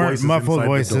muffled they weren't voices. muffled inside the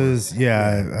door. voices.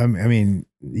 Yeah. I mean,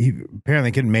 he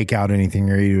apparently couldn't make out anything,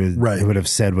 or he would have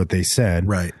said what they said.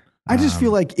 Right. I just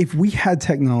feel like if we had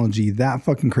technology that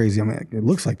fucking crazy, I mean, it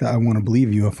looks like that. I want to believe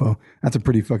UFO. That's a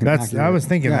pretty fucking. Accurate. I was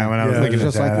thinking that when I was looking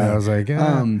at that. I was like,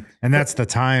 and that's the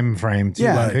time frame too.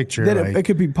 Yeah, the picture. That it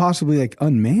could be possibly like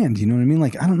unmanned. You know what I mean?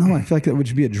 Like I don't know. I feel like that would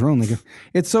just be a drone. Like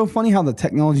it's so funny how the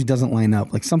technology doesn't line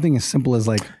up. Like something as simple as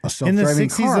like a self-driving in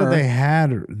the 60s, car. though,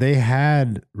 they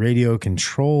had radio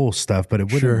control stuff, but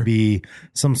it wouldn't be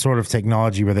some sort of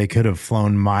technology where they could have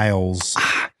flown miles.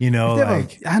 I don't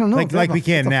know. Like we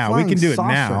can now. We can do it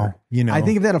now. I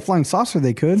think if they had a flying saucer,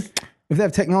 they could. If they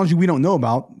have technology we don't know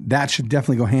about, that should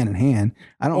definitely go hand in hand.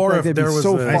 I don't feel like they'd be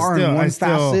so far in one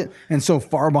facet and so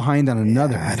far behind on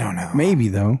another. I don't know. Maybe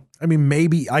though. I mean,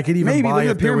 maybe I could even buy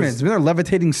look at the pyramids. They're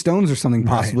levitating stones or something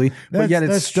possibly, but yet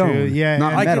it's stone, true. Yeah,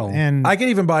 not metal. I could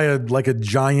even buy a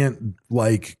giant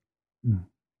like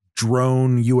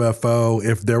drone UFO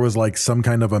if there was like some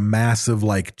kind of a massive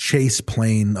like chase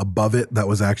plane above it that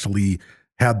was actually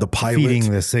had the pilot feeding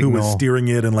the who signal, was steering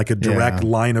it in like a direct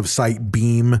line of sight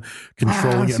beam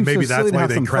controlling it. Maybe that's why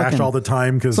they crash all the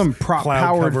time, because some prop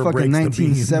powered fucking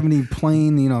 1970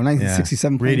 plane,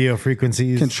 1967 plane, radio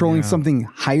frequencies controlling something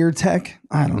higher tech.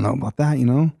 I don't know about that. It's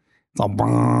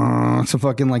all it's a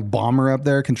fucking like bomber up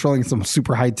there controlling some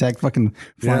super high tech fucking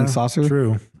flying saucer.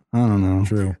 True. I don't know.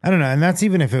 True. I don't know. And that's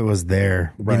even if it was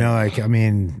there. Right. I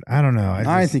mean, I don't know.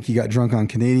 I think he got drunk on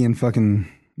Canadian fucking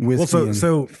whiskey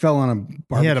so fell on a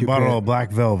barbecue. He had a bottle of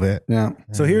Black Velvet. Yeah.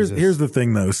 So here's the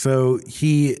thing though. So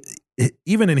he,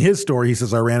 even in his story, he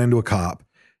says, I ran into a cop.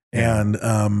 And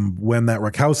when that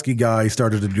Rakowski guy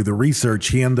started to do the research,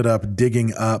 he ended up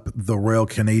digging up the Royal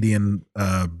Canadian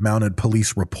Mounted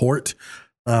Police report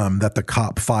that the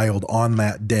cop filed on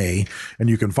that day. And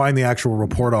you can find the actual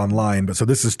report online. But so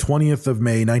this is 20th of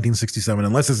May, 1967,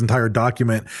 unless this entire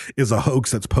document is a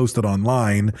hoax that's posted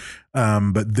online.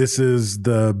 But this is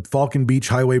the Falcon Beach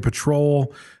Highway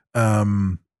Patrol.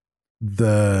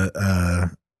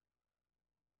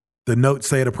 The notes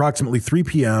say at approximately 3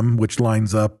 p.m., which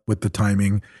lines up with the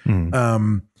timing.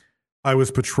 I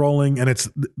was patrolling, and it's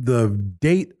the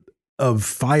date of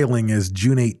filing is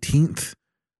June 18th.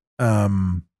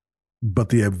 But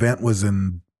the event was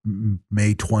in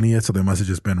May 20th, so they must have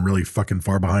just been really fucking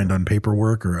far behind on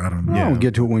paperwork, or I don't know. We'll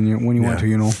get to it when you want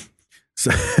to,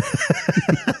 So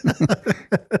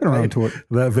get around to it.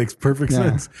 That makes perfect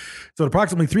sense. So at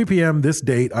approximately 3 p.m. this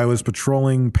date, I was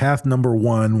patrolling path number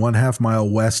 1.5 mile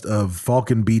west of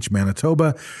Falcon Beach,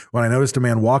 Manitoba, when I noticed a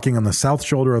man walking on the south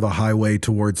shoulder of the highway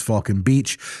towards Falcon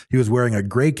Beach. He was wearing a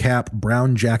gray cap,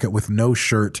 brown jacket with no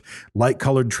shirt, light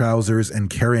colored trousers, and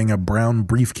carrying a brown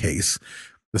briefcase.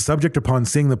 The subject, upon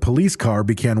seeing the police car,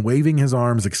 began waving his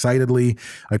arms excitedly.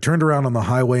 I turned around on the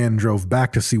highway and drove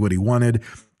back to see what he wanted.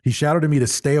 He shouted at me to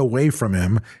stay away from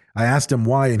him. I asked him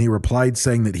why, and he replied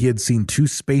saying that he had seen 2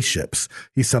 spaceships.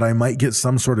 He said I might get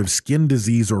some sort of skin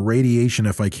disease or radiation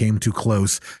if I came too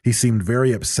close. He seemed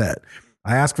very upset.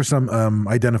 I asked for some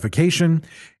identification,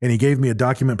 and he gave me a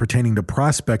document pertaining to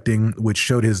prospecting, which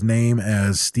showed his name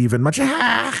as Stephen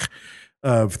Machach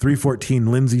of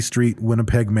 314 Lindsay Street,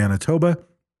 Winnipeg, Manitoba.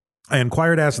 I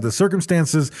inquired as to the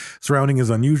circumstances surrounding his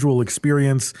unusual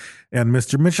experience, and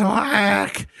Mr.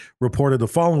 Michalak reported the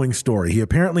following story. He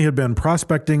apparently had been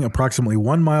prospecting approximately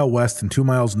 1 mile west and 2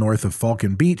 miles north of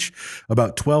Falcon Beach.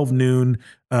 About 12 noon,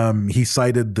 he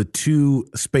sighted the 2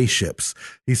 spaceships.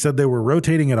 He said they were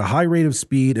rotating at a high rate of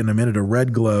speed and emitted a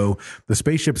red glow. The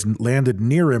spaceships landed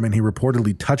near him, and he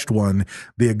reportedly touched one.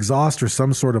 The exhaust or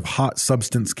some sort of hot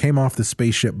substance came off the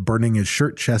spaceship, burning his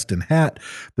shirt, chest, and hat.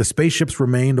 The spaceships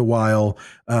remained a while.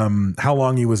 How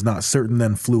long he was not certain,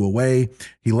 then flew away.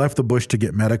 He left the bush to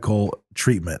get medical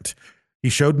treatment. He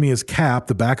showed me his cap,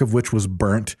 the back of which was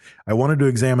burnt. I wanted to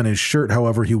examine his shirt,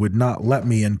 however, he would not let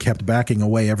me and kept backing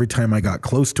away every time I got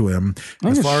close to him.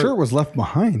 His shirt was left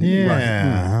behind.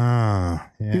 Yeah.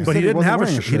 Yeah. But he didn't have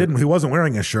a shirt. He wasn't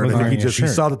wearing a shirt. I think he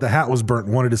saw that the hat was burnt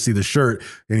and wanted to see the shirt,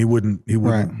 and he wouldn't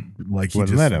let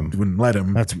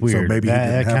him. That's weird. So maybe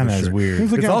that kind of is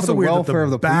weird. It's also weird that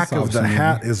the back of the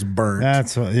hat is burnt.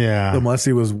 That's what, yeah. Unless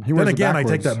he was. Then again, I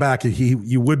take that back.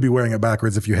 You would be wearing it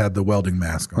backwards if you had the welding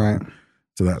mask on. Right.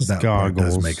 So that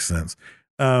does make sense.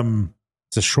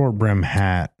 It's a short brim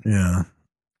hat. Yeah.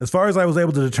 As far as I was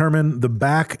able to determine, the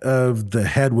back of the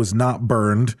head was not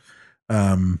burned,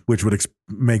 which would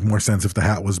make more sense if the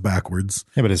hat was backwards.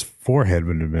 Yeah, but his forehead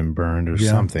would have been burned or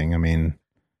something. I mean,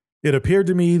 it appeared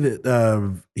to me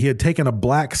that he had taken a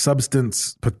black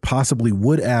substance, possibly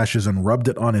wood ashes, and rubbed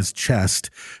it on his chest.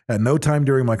 At no time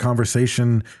during my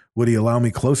conversation would he allow me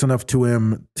close enough to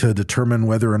him to determine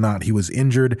whether or not he was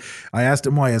injured. I asked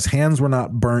him why his hands were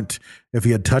not burnt if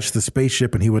he had touched the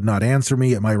spaceship, and he would not answer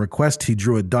me. At my request, he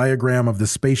drew a diagram of the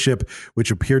spaceship,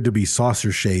 which appeared to be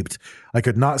saucer-shaped. I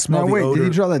could not smell the odor. Did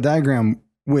he draw that diagram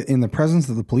in the presence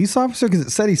of the police officer? Because it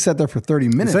said he sat there for 30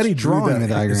 minutes. It said he drew drawing that. the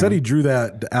diagram. It said he drew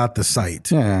that at the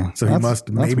site. Yeah. So he must.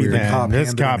 Maybe the cop.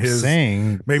 This cop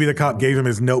saying. Maybe the cop gave him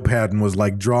his notepad and was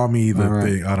like, "Draw me the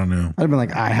thing." I don't know. I'd have been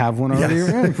like, "I have one already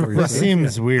ready for you." That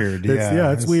seems weird.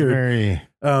 It's weird. Very.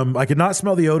 I could not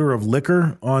smell the odor of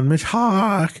liquor on Mitch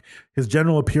Hawk. His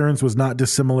general appearance was not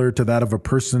dissimilar to that of a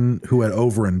person who had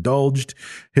overindulged.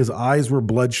 His eyes were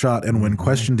bloodshot, and when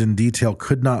questioned in detail,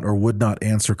 could not or would not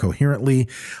answer coherently.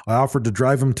 I offered to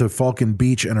drive him to Falcon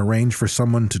Beach and arrange for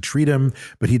someone to treat him,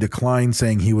 but he declined,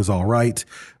 saying he was all right.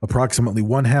 Approximately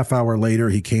 1/2 hour later,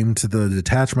 he came to the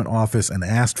detachment office and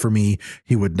asked for me.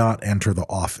 He would not enter the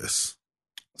office.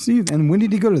 See, and when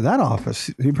did he go to that office?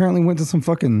 He apparently went to some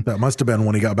fucking. That must have been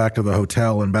when he got back to the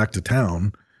hotel and back to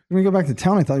town. When he got back to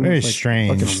town, I thought he Very went to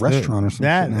strange. fucking a restaurant or something.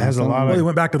 That has a lot Well, he of.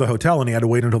 went back to the hotel and he had to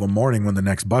wait until the morning when the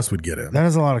next bus would get in. That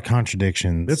has a lot of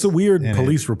contradictions. It's a weird in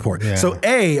police it. report. Yeah. So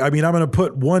I'm going to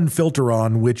put one filter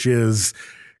on, which is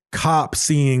cop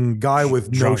seeing guy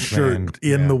with Drunk no shirt man.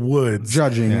 in Yeah. the woods.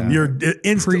 Judging him. You're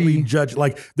instantly judged.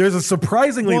 Like there's a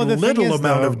surprisingly Well, the thing little is,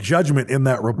 amount though- of judgment in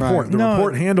that report. Right. The No.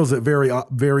 report handles it very,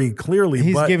 very clearly.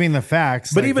 He's but, giving the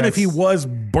facts. But like, even if he that's- was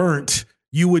burnt,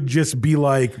 you would just be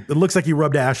like, it looks like he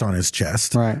rubbed ash on his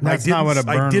chest. Right. That's not what a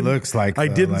burn looks like, I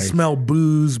though, didn't like- smell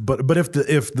booze, but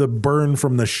if the burn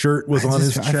from the shirt was on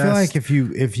his chest, I feel like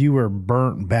if you were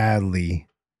burnt badly,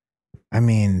 I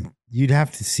mean, you'd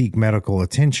have to seek medical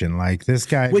attention. Like this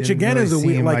guy, which didn't again really is a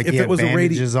weird. seem Like he if had it was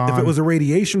bandages on. if it was a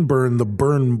radiation burn, the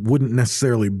burn wouldn't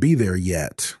necessarily be there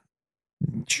yet.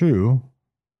 True.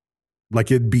 Like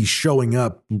it'd be showing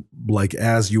up like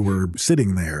as you were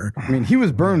sitting there. I mean, he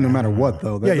was burned no matter what,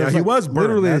 though. Yeah, There's he was burned.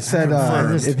 Literally, it That's said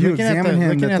confirmed. if you Looking at examine him,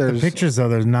 looking that at the there's pictures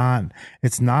though,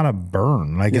 it's not a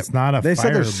burn. Like it's not a. They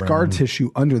said there's fire scar burn.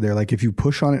 tissue under there. Like if you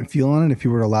push on it and feel on it, if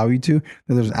you were to allow you to,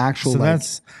 then there's actual So like,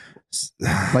 that's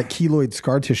like keloid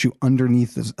scar tissue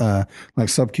underneath this, like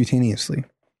subcutaneously.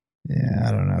 yeah.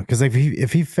 I don't know because if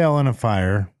he fell in a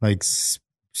fire, like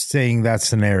saying that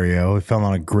scenario, he fell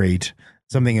on a grate,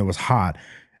 something that was hot.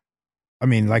 I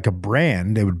mean, like a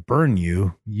brand, it would burn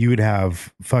you. You would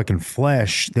have fucking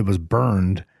flesh that was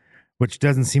burned, which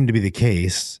doesn't seem to be the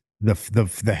case.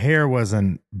 The hair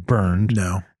wasn't burned.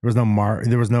 No. There was no mark.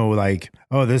 There was no like,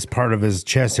 oh, this part of his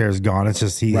chest hair is gone. It's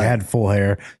just he had full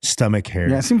hair, stomach hair.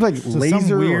 Yeah, it seems like So some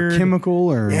laser weird- or chemical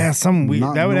or Yeah, some weird.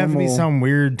 not That would have to be normal- some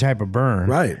weird type of burn.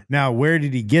 Right. Now, where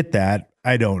did he get that?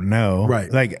 I don't know.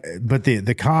 Right. Like, but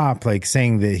the cop like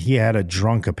saying that he had a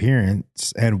drunk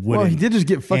appearance and Well, he did just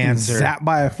get fucking answer. zapped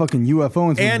by a fucking UFO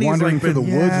and, And was he's wandering like through the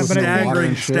been woods with but some water staggering,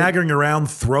 and shit. staggering around,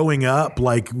 throwing up,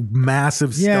 like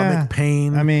massive stomach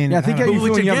pain. I mean, Yeah, I think how you Which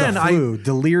feel when you have again, the flu.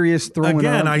 Delirious, throwing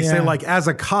Again, up. I say, like, as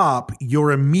a cop,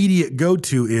 your immediate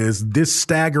go-to is this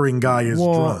staggering guy is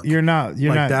drunk. You're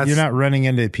not running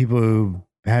into people who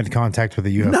had contact with a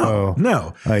UFO.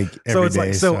 No. Like so every it's like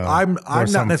day, so I'm or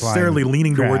some not necessarily flying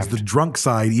leaning towards craft. the drunk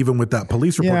side, even with that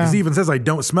police report, because Yeah. he even says I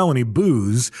don't smell any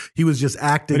booze. He was just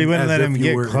acting, But he wouldn't as let if him you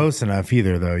get were, close enough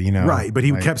either, though. You know, right? But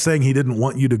he like, kept saying he didn't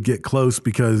want you to get close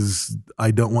because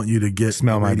I don't want you to get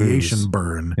Smell my radiation booze.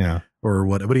 burn, Yeah. or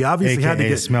what. But he obviously had to AKA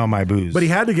get smell my booze. But he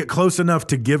had to get close enough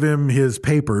to give him his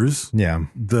papers. Yeah.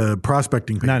 The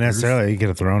prospecting papers. Not necessarily. He could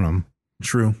have thrown them.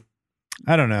 True.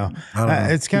 I don't know.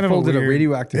 It's kind He of folded a weird,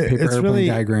 radioactive paper it's airplane really,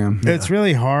 diagram. It's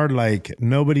really hard. Like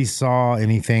nobody saw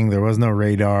anything. There was no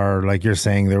radar. Like you're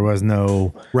saying, there was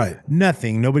no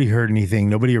nothing. Nobody heard anything.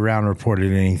 Nobody around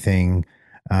reported anything.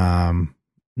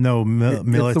 No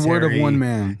military. It's the word of one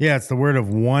man. Yeah, it's the word of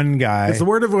one guy. It's the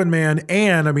word of one man.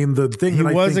 And I mean, the thing He that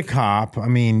I was think, a cop. I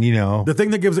mean, you know, the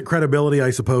thing that gives it credibility,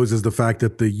 I suppose, is the fact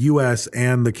that the U.S.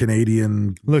 and the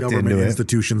Canadian Looked government into it.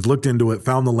 institutions looked into it,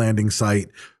 found the landing site,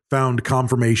 found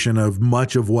confirmation of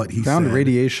much of what he Found said.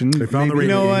 radiation. They found the Maybe- radiation.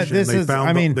 You know what? This they is- found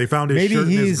I mean, they found his maybe shirt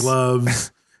and his he's-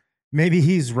 gloves. maybe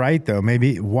he's right though.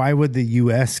 Maybe why would the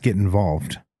U.S. get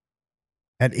involved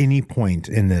at any point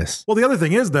in this? Well, the other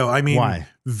thing is, though, I mean, Why?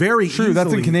 very True, easily,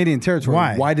 that's in Canadian territory.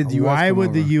 Why did the US Why come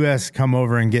would the over? U.S. come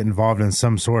over and get involved in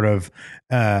some sort of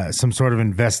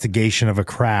investigation of a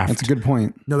craft? That's a good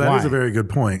point. No, that is Why? a very good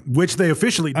point, which they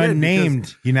officially did.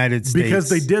 Unnamed United States. Because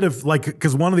they did have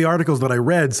because one of the articles that I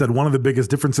read said one of the biggest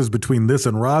differences between this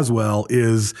and Roswell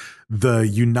is the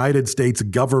United States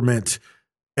government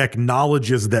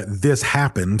acknowledges that this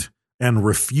happened and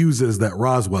refuses that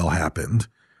Roswell happened.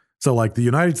 So like the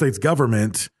United States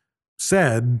government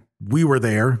said, we were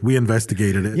there, we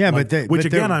investigated it. Yeah, Like, but which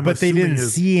again, I'm but they assuming didn't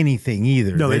is, see anything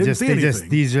either. No, they didn't see anything.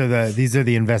 these are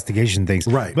the investigation things,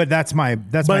 Right. But that's my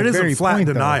But my it isn't very flat point,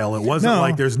 though. denial. It wasn't No.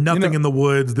 like there's nothing in the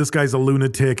woods. This guy's a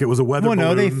lunatic. It was a weather Well,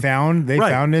 no, they balloon. found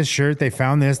Right. found his shirt. They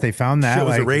found this. They found that. Shit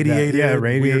was irradiated, weird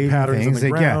radiated patterns in things. the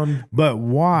Like, yeah. ground. But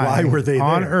why were they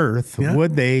on there? Earth Yeah.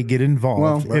 would they get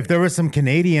involved? Well, if there was some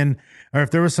Canadian, or if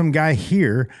there was some guy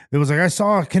here that was like, I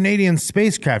saw a Canadian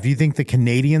spacecraft. Do you think the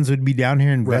Canadians would be down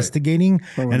here investigating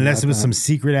Probably unless not it was that. some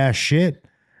secret ass shit?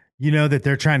 You know that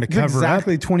they're trying to It's cover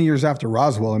exactly up. 20 years after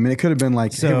Roswell. I mean, it could have been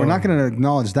like, hey, So- we're not going to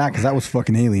acknowledge that because that was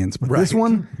fucking aliens. But this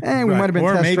one, we Right. might have been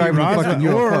Or test maybe driving a fucking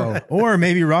Roswell, UFO. or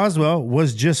maybe Roswell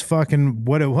was just fucking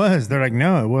what it was. They're like,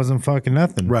 no, it wasn't fucking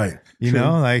nothing. Right. You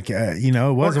know, like, it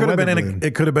Or was it a could have weather been balloon.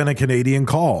 it could have been a Canadian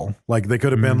call. Like they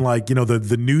could have been like,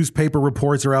 the newspaper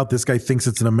reports are out. This guy thinks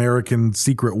it's an American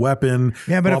secret weapon.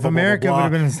 Yeah, but blah, if blah, blah, America blah, would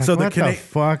have blah. been like, so what the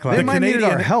fuck? Like, They might need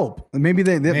our help. Maybe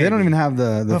they don't even have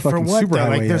the but for fucking what super though?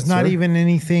 highway Like, there's yet, not sir. even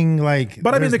anything like.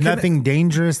 But I mean, there's nothing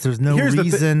dangerous. There's no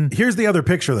reason. Here's the other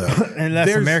picture though. Unless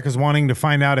There's- America's wanting to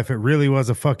find out if it really was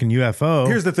a fucking UFO.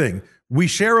 Here's the thing. We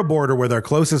share a border with our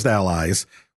closest allies.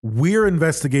 We're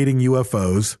investigating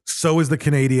UFOs. So is the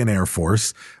Canadian Air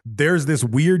Force. There's this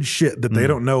weird shit that they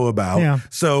don't know about. Yeah.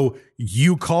 So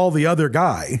you call the other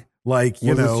guy. Like,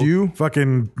 Was this you?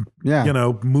 fucking, Yeah.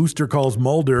 Mooster calls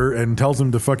Mulder and tells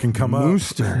him to fucking come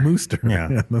Mooster. up. Mooster.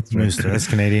 Yeah, that's right. Mooster. That's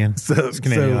Canadian. It's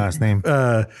Canadian last name.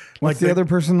 What's the other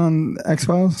person on X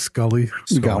Files? Scully.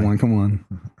 You got one. Come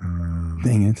on.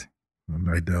 Dang it.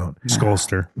 I don't.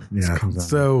 Skolster. Yeah.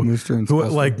 So Mooster and who,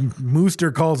 Skolster. like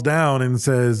Mooster calls down and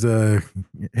says,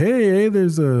 hey,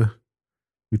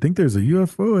 we think there's a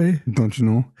UFO, eh? Don't you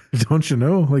know? Don't you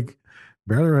know? Like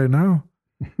barely right now.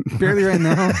 Barely right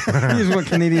now. Here's what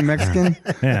Canadian Mexican.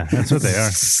 Yeah, that's what they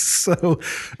are. So,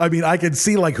 I mean, I could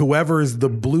see like whoever's the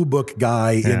Blue Book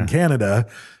guy Yeah. in Canada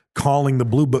calling the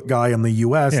Blue Book guy in the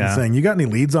U.S. and Yeah. saying, "You got any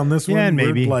leads on this one?" Yeah, and We're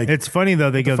maybe like it's funny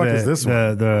though. They go fuck is this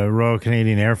the Royal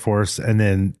Canadian Air Force and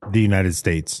then the United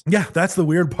States. Yeah, that's the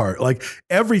weird part. Like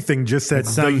everything just said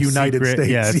It's the some United secret- States.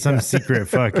 Yeah, it's some secret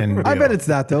fucking. I deal. bet it's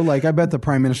that though. Like, I bet the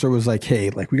prime minister was like,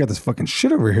 "Hey, like, we got this fucking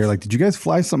shit over here. Like, did you guys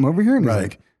fly something over here?" And he's Right.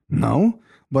 like, "No,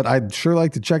 but I'd sure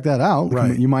like to check that out.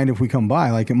 Like, Right. You mind if we come by?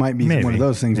 Like, it might be Maybe. one of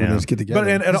those things where Yeah. they just get together." But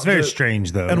and It's very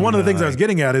strange though. And one of the you know, things I was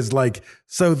getting at is like,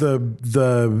 so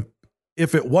the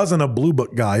if it wasn't a Blue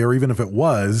Book guy, or even if it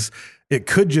was, it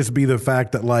could just be the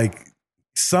fact that like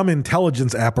some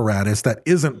intelligence apparatus that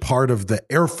isn't part of the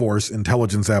Air Force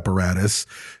intelligence apparatus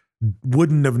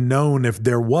wouldn't have known if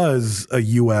there was a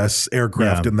U.S.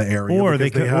 aircraft in the area. Or they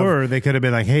could have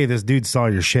been like, hey, this dude saw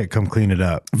your shit. Come clean it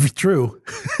up. True.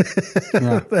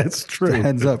 That's true.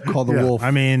 Heads up, call the wolf.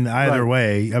 I mean, either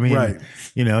way. I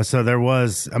mean, so there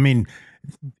was, I mean,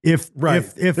 if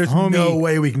there's homie, no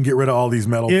way we can get rid of all these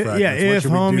metal fragments. Yeah, if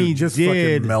homie just did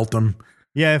fucking melt them.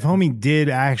 Yeah, if homie did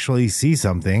actually see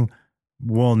something,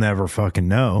 we'll never fucking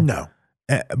know. No.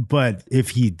 But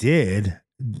if he did,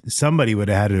 somebody would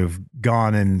have had to have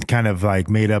gone and kind of like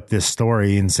made up this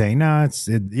story and saying, no,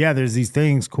 there's these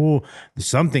things. Cool.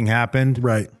 Something happened.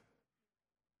 Right.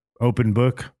 Open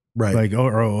book. Right. Like,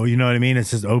 or you know what I mean?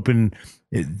 It's just open.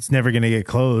 It's never going to get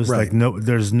closed. Right. Like,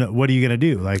 there's no, what are you going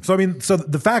to do? Like, so, I mean, so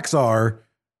the facts are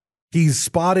he's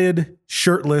spotted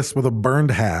shirtless with a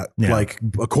burned hat, like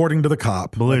according to the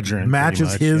cop, belligerent,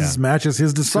 matches his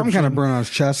description. Some kind of burn on his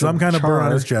chest. Some kind of burn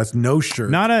on his chest. No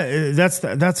shirt.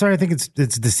 That's why I think it's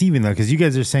deceiving though, because you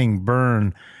guys are saying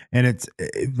burn, and it's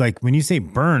like when you say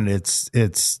burn, it's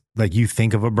like you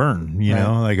think of a burn, you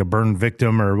know, like a burn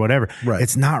victim or whatever. Right.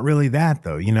 It's not really that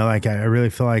though. You know, like I really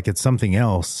feel like it's something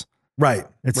else. Right.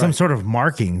 It's some sort of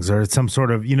markings or it's some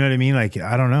sort of, you know what I mean? Like,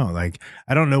 I don't know. Like,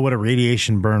 I don't know what a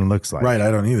radiation burn looks like. Right.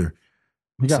 I don't either.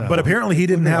 But apparently he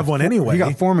didn't have one anyway. He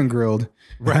got foreman grilled.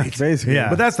 Right. Basically. Yeah.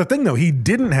 But that's the thing though. He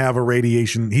didn't have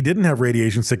radiation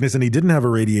sickness and he didn't have a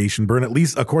radiation burn, at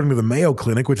least according to the Mayo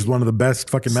Clinic, which is one of the best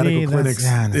fucking medical clinics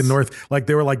in North. Like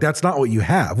they were like, that's not what you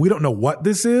have. We don't know what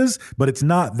this is, but it's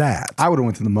not that. I would have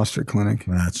went to the mustard clinic.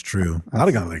 That's true. I'd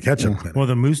have gone to the ketchup clinic. Well,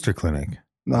 the Mooster Clinic.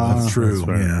 That's true. That's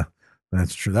right. Yeah.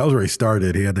 That's true. That was where he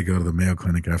started. He had to go to the Mayo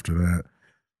Clinic after that.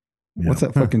 What's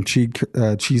that fucking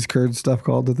cheese curd stuff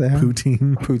called that they have?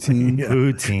 Poutine. Poutine.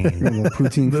 The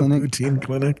poutine clinic. Poutine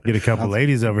clinic. Get a couple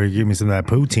ladies over here, give me some of that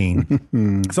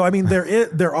poutine. So I mean,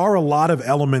 there are a lot of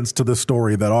elements to the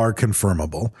story that are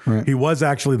confirmable. Right. He was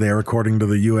actually there, according to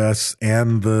the U.S.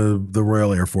 and the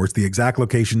Royal Air Force. The exact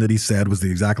location that he said was the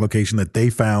exact location that they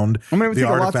found. I mean, it would the take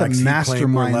a lot to artifacts he claimed were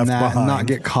mastermind left that and behind. not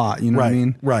get caught. You know what I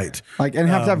mean? Right. Like, and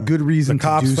have to have good reason The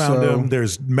cops to do found so. him.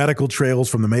 There's medical trails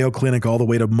from the Mayo Clinic all the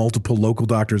way to multiple local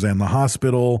doctors and the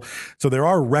hospital. So there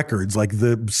are records, like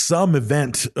some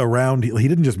event around. He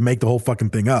didn't just make the whole fucking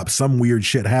thing up. Some weird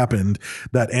shit happened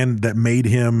that made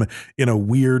him in a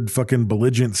weird fucking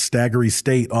belligerent, staggery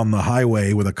state on the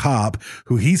highway with a cop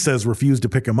who he says refused to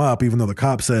pick him up, even though the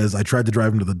cop says I tried to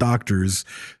drive him to the doctors.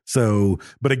 So,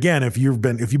 but again, if you've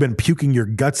been puking your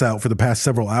guts out for the past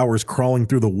several hours crawling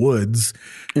through the woods,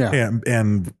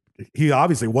 and he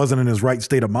obviously wasn't in his right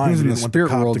state of mind. He was in He the didn't want spirit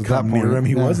cop world to at come that near point. him.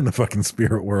 He Yeah. was in the fucking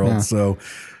spirit world. Yeah. So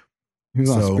He was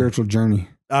on a spiritual journey.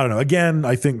 I don't know. Again,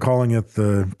 I think calling it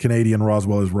the Canadian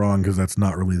Roswell is wrong because that's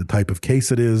not really the type of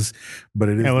case it is. But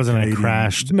it is. It wasn't Canadian, a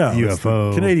crashed it's the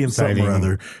UFO Canadian something or sighting.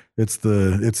 other.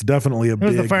 It's definitely a. It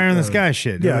was big, the fire in the sky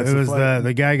shit. Yeah, it was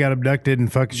the guy got abducted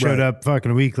and showed up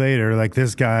fucking a week later. Like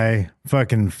this guy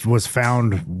fucking was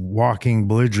found walking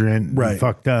belligerent, and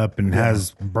fucked up, and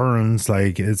has burns.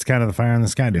 Like it's kind of the fire in the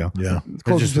sky deal. Yeah, It's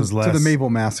closer just was to less. the Mabel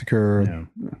Massacre.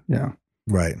 Yeah.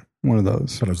 Right. One of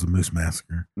those. But it was the Moose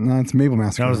Massacre. No, it's Mabel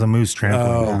Massacre. That was the moose trampling.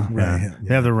 Oh, right.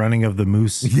 They have the running of the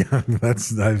moose. Yeah,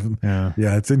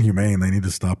 yeah, it's inhumane. They need to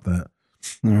stop that.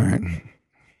 All right.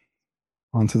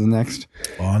 On to the next.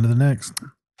 On to the next.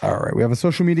 All right. We have a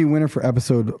social media winner for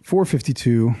episode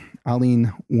 452,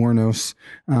 Aline Warnos.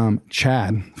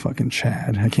 Chad. Fucking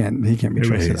Chad. He can't be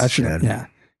trusted. I should, yeah.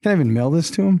 Can I even mail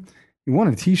this to him? He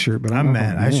wanted a t-shirt, but I'm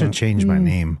mad. I should change my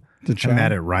name. To Chad. I'm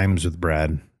mad it rhymes with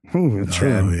Brad. Oh, that's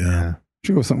true. Oh, yeah.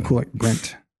 Should go with something cool like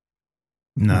Brent.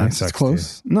 No, Nice. it It's sucks,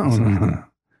 close. No.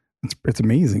 It's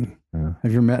amazing. Yeah.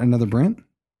 Have you ever met another Brent?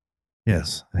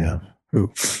 Yes. Yeah.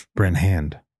 Who? Brent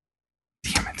Hand.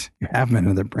 Damn it. You have met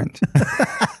another Brent.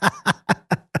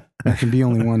 There can be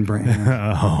only one Brent.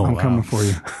 I'm coming for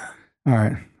you. All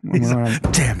right.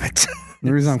 Damn it.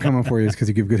 The reason I'm coming for you is because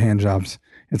you give good hand jobs.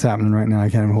 It's happening right now. I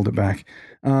can't even hold it back.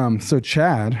 So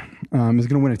Chad is going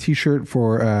to win a t-shirt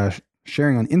for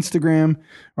sharing on Instagram,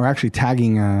 or actually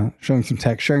tagging, sharing some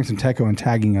techo and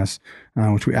tagging us,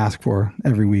 which we ask for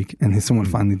every week. And someone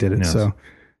finally did it. Yes. So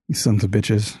you sons of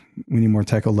bitches, we need more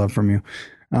techo love from you.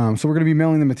 So we're going to be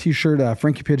mailing them a t-shirt.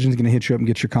 Frankie Pigeon's going to hit you up and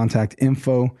get your contact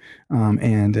info.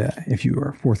 And if you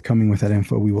are forthcoming with that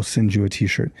info, we will send you a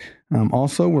t-shirt.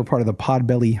 Also, we're part of the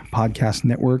Podbelly Podcast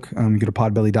Network. You go to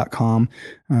podbelly.com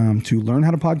to learn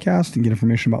how to podcast and get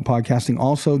information about podcasting.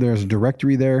 Also, there's a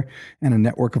directory there and a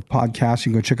network of podcasts.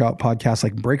 You can go check out podcasts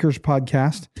like Breakers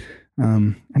Podcast.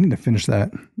 I need to finish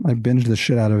that. I binged the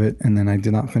shit out of it, and then I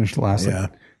did not finish the last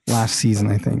last season,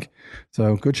 I think.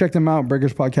 So go check them out.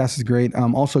 Breakers Podcast is great.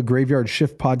 Also, Graveyard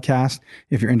Shift Podcast.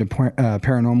 If you're into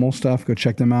paranormal stuff, go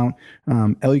check them out.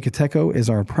 El Yucateco is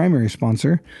our primary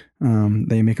sponsor.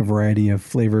 They make a variety of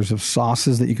flavors of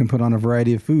sauces that you can put on a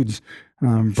variety of foods.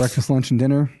 Breakfast, lunch, and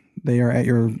dinner. They are at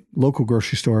your local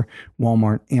grocery store,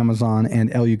 Walmart, Amazon,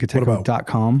 and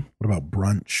elucateco.com. What about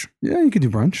brunch? Yeah, you could do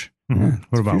brunch. Mm-hmm. Yeah,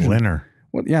 what about dinner?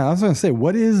 Yeah, I was going to say,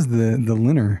 what is the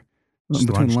dinner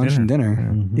between lunch and dinner?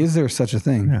 Mm-hmm. Is there such a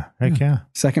thing? Yeah, heck yeah.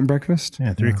 Second breakfast?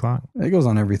 Yeah, 3 o'clock. It goes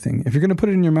on everything. If you're going to put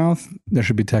it in your mouth, there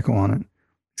should be teco on it,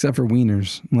 except for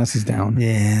wieners, unless he's down.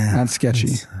 Yeah, that's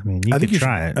sketchy. I mean, you could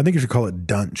try it. I think you should call it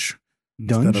dunch.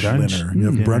 Dunch? Instead of dinner. You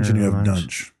have brunch and you have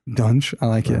dunch. Dunch? I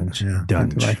like Dunch, it. yeah.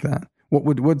 Dunch. I like that.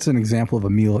 What's an example of a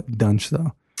meal at dunch,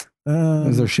 though?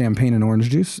 Is there champagne and orange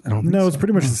juice? I don't think No, so. it's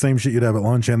pretty much the same shit you'd have at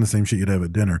lunch and the same shit you'd have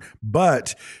at dinner.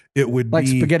 But it would like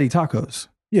be spaghetti tacos.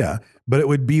 Yeah, but it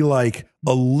would be like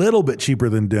a little bit cheaper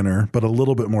than dinner, but a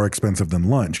little bit more expensive than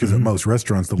lunch because at most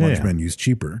restaurants the lunch menu's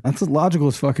cheaper. That's logical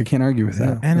as fuck. I can't argue with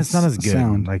that. And it's not as good.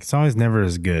 Sound. Like it's always never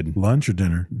as good. Lunch or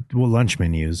dinner? Well, lunch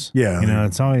menus. Yeah, you know,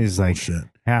 it's always like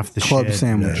half the club shit.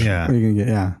 sandwich. Yeah, What are you gonna get?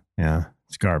 Yeah, yeah,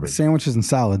 it's garbage. sandwiches and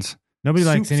salads. Nobody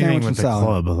Soup, likes anything sandwich, with and a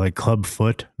salad. club, like club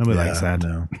foot. Nobody likes that.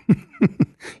 No.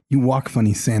 You walk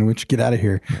funny sandwich. Get out of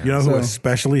here. You know who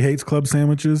especially hates club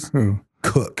sandwiches? Who?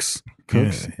 Cooks.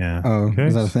 Cooks? Yeah. Oh,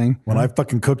 is that a thing? When I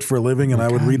fucking cooked for a living and I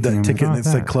would read damn that it. ticket and it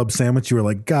How said about club sandwich, you were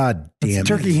like, God damn it.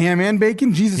 Turkey, ham, and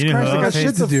bacon? Jesus You know Christ, who I got else shit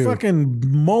hates to It's a do. fucking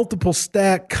multiple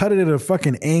stack, cut it at a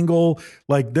fucking angle.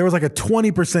 Like there was like a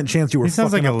 20% chance you were He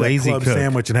sounds fucking like a up lazy that club cook.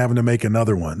 sandwich and having to make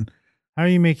another one. How are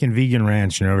you making vegan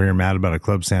ranch and you're over here mad about a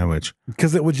club sandwich?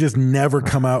 Because it would just never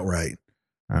come out right.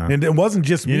 And it wasn't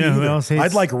just me. You know who either. else hates-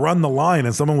 I'd like run the line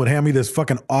and someone would hand me this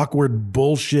fucking awkward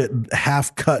bullshit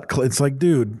half cut. It's like,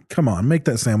 dude, come on, make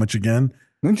that sandwich again.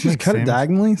 Didn't you just cut it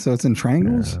diagonally so it's in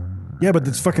triangles? Yeah, but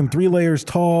it's fucking 3 layers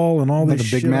tall and all Like this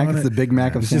a Big shit Mac. on It's it. the Big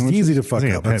Mac of It's just sandwiches. easy to fuck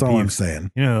It's like a up. That's pet all I'm peeve.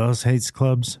 saying. You know who else hates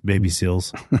clubs? Baby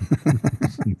seals.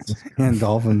 And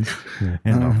dolphins.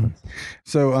 And dolphins.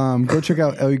 So go check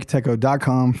out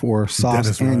elucateco.com for sauce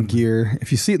Dennis and Rodman. gear.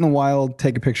 If you see it in the wild,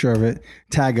 take a picture of it,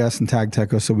 tag us and tag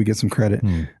Teco so we get some credit.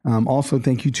 Also,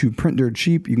 thank you to Print Dirt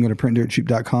Cheap. You can go to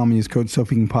printdirtcheap.com and use code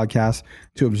Sophie Podcast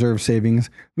to observe savings.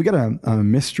 We got a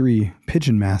mystery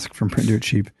pigeon mask from Print Dirt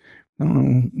Cheap. I don't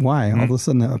know why. All of a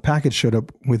sudden, a package showed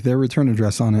up with their return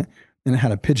address on it, and it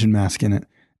had a pigeon mask in it.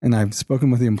 And I've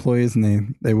spoken with the employees,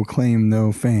 and they will claim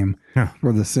no fame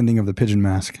for the sending of the pigeon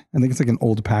mask. I think it's like an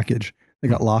old package. They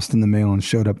got lost in the mail and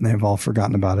showed up, and they've all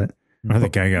forgotten about it. I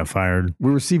think guy got fired.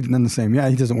 We received it then the same. Yeah,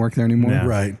 he doesn't work there anymore. Yeah.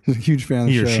 Right. He's a huge fan of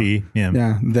the He or show. she. Yeah.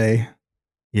 Yeah, they.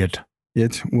 It.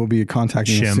 Will be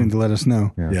contacting us Shim. soon to let us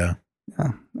know. Yeah.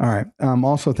 All right.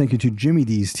 Also, thank you to Jimmy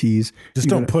D's Teas. Just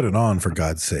don't put it on, for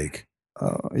God's sake.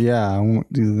 Yeah, I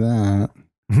won't do that.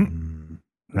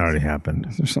 It already happened.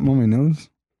 Is there something on my nose?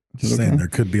 Just saying, there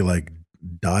could be like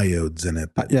diodes in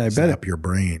it that yeah, I bet zap your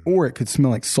brain. Or it could smell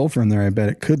like sulfur in there. I bet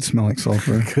it could smell like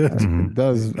sulfur. It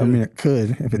does. I mean, it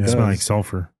could if it does. Smell like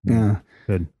sulfur. Yeah.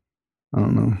 Good. I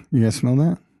don't know. You guys smell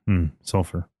that?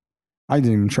 Sulfur. I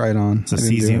didn't even try it on. It's a I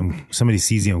didn't do it. cesium. Somebody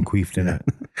cesium queefed in it.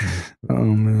 Oh,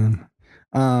 man.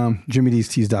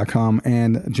 JimmyD'sTees.com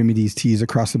and Jimmy D's Tees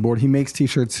across the board. He makes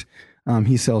t-shirts.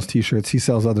 He sells t-shirts. He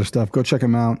sells other stuff. Go check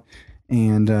him out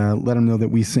and let him know that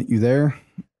we sent you there.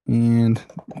 And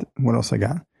what else I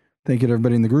got? Thank you to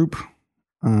everybody in the group.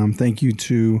 Thank you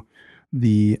to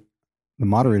the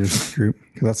moderators of the group,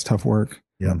 because that's tough work.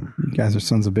 Yeah. You guys are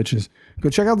sons of bitches. Go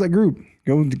check out that group.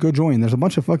 Go join. There's a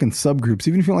bunch of fucking subgroups.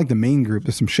 Even if you don't like the main group,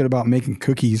 there's some shit about making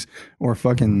cookies or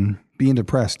fucking being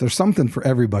depressed. There's something for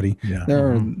everybody. Yeah.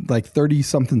 There are like 30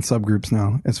 something subgroups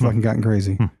now. It's fucking gotten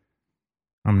crazy.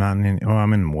 I'm not in any. Oh,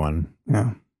 I'm in one.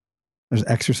 Yeah. There's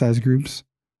exercise groups,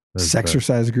 There's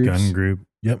sexercise the groups. Gun group.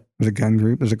 Yep. There's a gun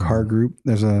group. There's a car group.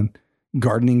 There's a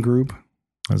gardening group.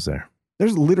 I was there.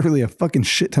 There's literally a fucking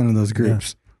shit ton of those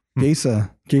groups. Gesa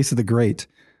the Great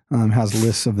has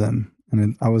lists of them.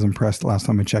 And I was impressed the last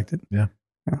time I checked it. Yeah.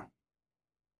 I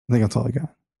think that's all I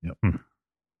got. Yep. What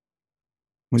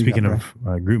do you Speaking got,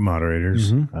 of group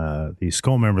moderators, the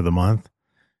Skull Member of the Month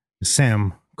is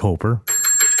Sam Culper.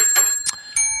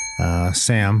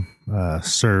 Sam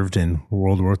served in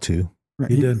World War II.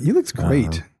 Right. He looks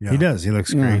great. He does. He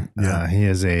looks great. Yeah. He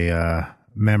is a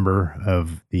member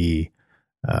of the,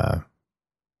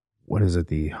 what is it?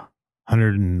 The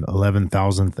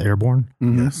 111,000th Airborne.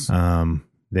 Mhm. Yes.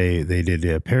 They did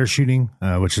parachuting,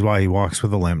 which is why he walks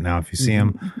with a limp. Now, if you see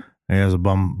him, he has a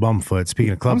bum foot.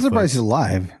 Speaking of club I'm surprised foots, he's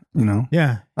alive. You know,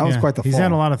 Yeah, that was yeah. quite the He's fall.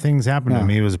 had a lot of things happen to Yeah. him.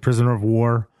 He was a prisoner of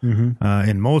war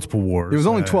in multiple wars. It was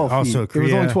only 12 feet. Also, It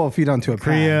was only 12 feet onto a pad.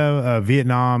 Korea,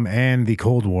 Vietnam, and the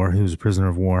Cold War. He was a prisoner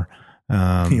of war.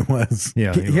 He was.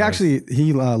 Yeah, He actually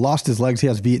lost his legs. He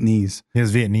has Vietnamese. he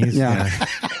was Vietnamese. Yeah.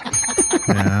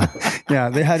 Yeah. Yeah,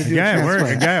 they had to do A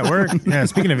guy at work. Yeah.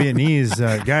 Speaking of Vietnamese,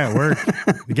 guy at work,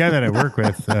 the guy that I work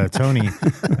with, Tony,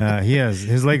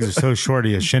 his legs are so short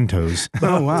he has shintos.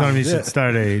 Oh, wow. Told him he should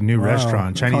start a new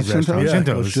restaurant, Chinese Called restaurant.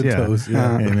 Shintos? Yeah, Shintos.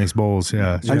 yeah. He makes bowls.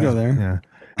 Yeah. I'd go there. Yeah.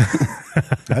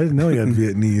 I didn't know he had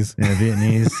Vietnamese. Yeah,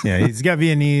 Vietnamese. Yeah, he's got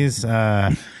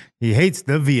Vietnamese. He hates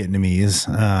the Vietnamese.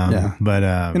 But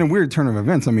In a weird turn of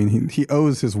events, I mean, he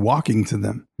owes his walking to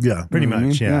them. Yeah. pretty know what I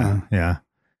much. mean? Yeah.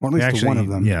 Or at least to Actually, one of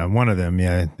them. Yeah, one of them.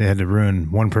 Yeah, they had to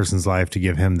ruin one person's life to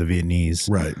give him the Vietnamese.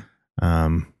 Right.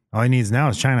 All he needs now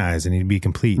is China eyes, and he'd be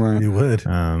complete. Right. He would.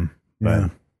 But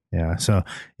yeah, so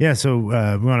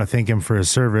we want to thank him for his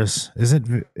service. Is it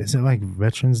like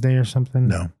Veterans Day or something?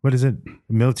 No. What is it?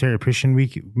 Military Appreciation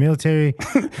Week. Military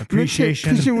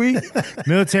Appreciation Week.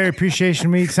 Military Appreciation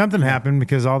Week. Something happened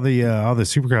because all the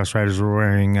Supercross riders were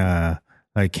wearing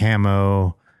like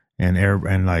camo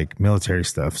and like military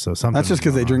stuff. So something. That's just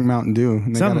because they drink Mountain Dew.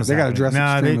 And they got to dress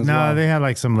extreme as well. They had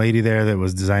like some lady there that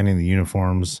was designing the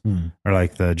uniforms or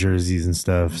like the jerseys and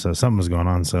stuff. So something was going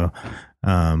on. So,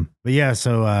 Sam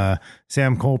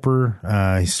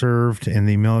Culper, he served in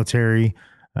the military.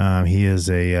 He is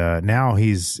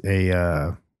he's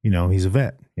a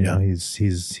vet. You know, he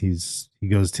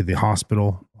goes to the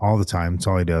hospital all the time. That's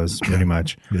all he does, pretty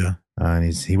much. Yeah.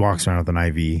 And he walks around with an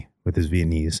IV with his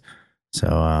Vietnamese.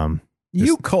 So,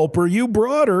 You Culper, you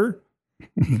brought her.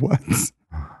 What?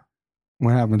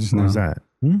 What happened just what now? was that?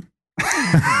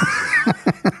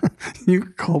 You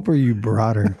Culper, you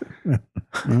brought her. I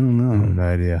don't know. No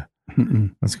idea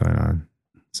what's going on.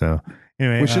 So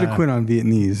anyway, We should have quit on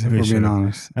Vietnamese, if we're being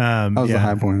honest. That was the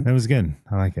high point. It was good.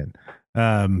 I like it.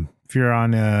 If you're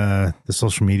on the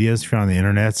social medias, if you're on the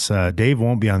internets, Dave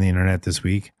won't be on the internet this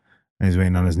week. He's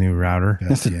waiting on his new router.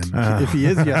 If he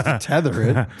is, he has to tether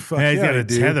it. He's got to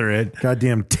tether it.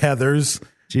 Goddamn tethers.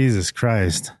 Jesus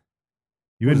Christ!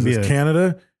 You What is wouldn't be this,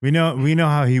 Canada? We know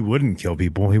how he wouldn't kill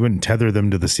people. He wouldn't tether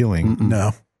them to the ceiling.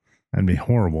 No. That'd be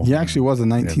horrible. He actually was a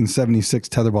 1976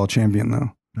 tetherball champion,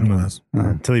 though.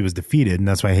 Until he was defeated, and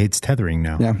that's why he hates tethering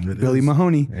now. Yeah, Billy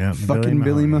Mahoney. Yeah, Fucking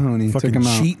Billy Mahoney. Fucking took him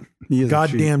out. cheat. He is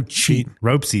Goddamn cheat.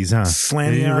 Ropesies, huh?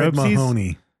 Slanty eyed Ropesies?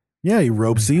 Mahoney. Yeah, he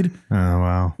rope-seed. Oh,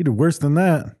 wow. He did worse than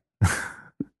that.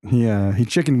 He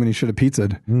chickened when he should have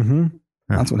pizzaed. Mm-hmm.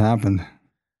 That's what happened.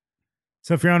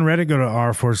 So if you're on Reddit, go to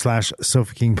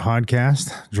r/Sofa King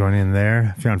Podcast. Join in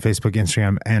there. If you're on Facebook,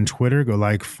 Instagram, and Twitter, go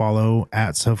like, follow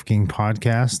at Sofa King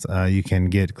Podcast. You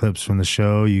can get clips from the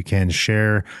show. You can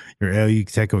share your El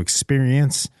Yucateco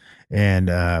experience and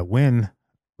win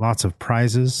lots of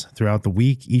prizes throughout the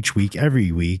week, each week,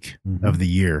 every week of the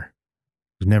year.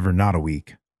 There's never not a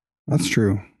week. That's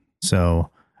true.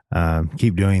 So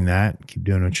keep doing that. Keep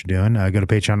doing what you're doing. Go to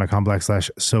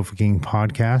patreon.com/Sofa King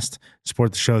Podcast.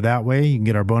 Support the show that way. You can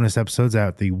get our bonus episodes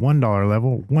at the $1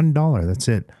 level. $1. That's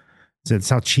it. That's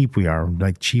how cheap we are.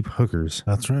 Like cheap hookers.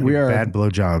 That's right. We are Bad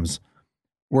blowjobs.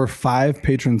 We're 5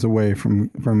 patrons away from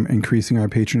increasing our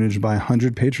patronage by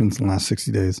 100 patrons in the last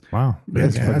 60 days. Wow.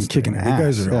 That's fucking kicking ass. You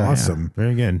guys are Yeah. awesome.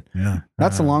 Very good. Yeah.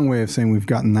 That's a long way of saying we've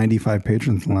gotten 95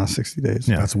 patrons in the last 60 days.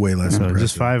 Yeah. That's way less So impressive.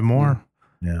 just 5 more.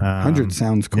 Yeah. 100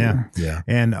 sounds cooler. Yeah.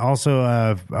 And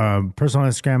also, personal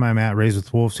Instagram, I'm at Raised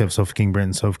with Wolves. You have Sofa King Brent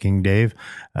and Sofa King Dave.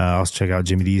 Also check out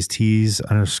Jimmy D's Teas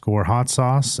 _hot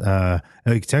sauce, El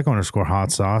Yucateco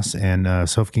 _hot sauce, and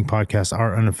Sofa King Podcast,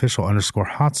 our unofficial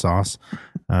 _hot sauce.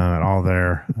 All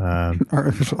their Our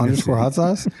official _ hot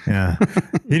sauce? yeah.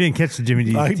 You didn't catch the Jimmy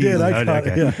D's I Teas. did. I Oh, caught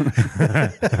it.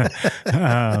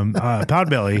 Yeah.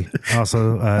 Podbelly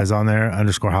also is on there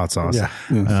 _hot sauce. Yeah.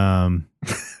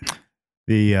 Yes.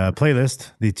 The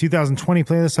playlist, the 2020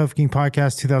 playlist, Sofa King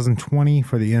Podcast 2020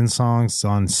 for the end songs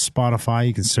on Spotify.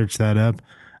 You can search that up.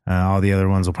 All the other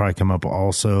ones will probably come up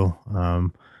also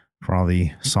for all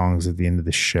the songs at the end of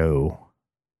the show.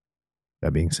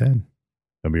 That being said,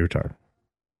 don't be retarded.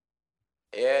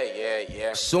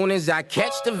 Yeah. Soon as I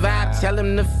catch the vibe, tell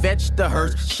him to fetch the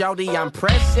hearse. Shouty, I'm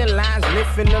pressing lines,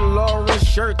 lifting the Lauren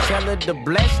shirt. Tell her to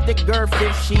bless the girl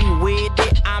if she with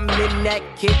it. I'm in that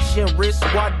kitchen, wrist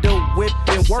while the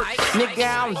whipping work. Nigga,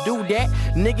 I don't do that.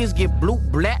 Niggas get blue,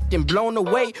 blacked, and blown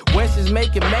away. West is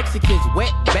making Mexicans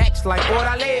wet backs like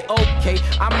orale. Okay,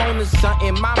 I'm on to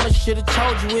something. Mama should've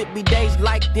told you it be days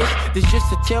like this. This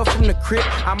just a tale from the crib.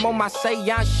 I'm on my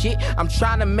say-yon shit. I'm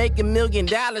trying to make $1 million,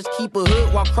 keep a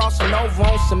hood while crossing over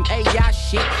on some AI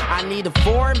shit. I need a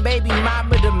foreign baby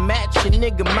mama to match a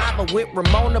nigga mama with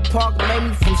Ramona Park, made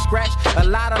me from scratch. A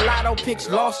lot of lotto picks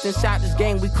lost inside this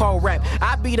game we call rap.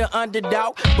 I be the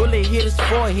underdog, bullet hit his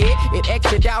forehead, it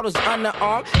exit out his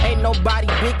underarm. Ain't nobody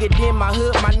bigger than my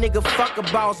hood, my nigga fuck a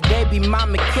boss. Baby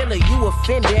mama killer, you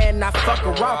offender and I fuck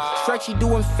her off. Straight she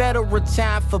doing federal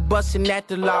time for busting at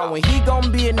the law. And he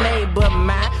gon' be a neighbor of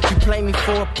mine. You play me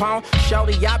for a pound,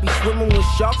 shawty, I be swimming with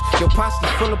sharks. Your posse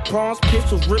full of prawns,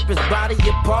 pistols rip his body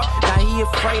apart. Now he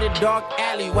afraid of dark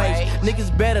alleyways.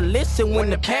 Niggas better listen when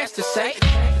the pastor say.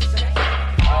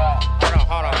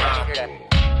 Hold on.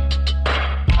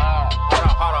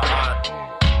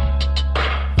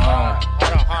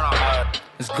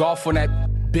 It's golf on that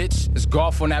bitch, it's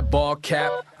golf on that ball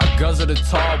cap. I guzzle the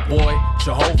tall boy,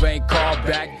 Jehovah ain't called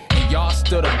back. And y'all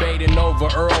still debating over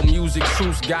Earl music.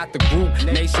 Truth's got the group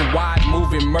nationwide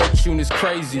moving merch units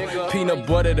crazy. Peanut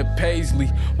butter to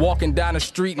paisley, walking down the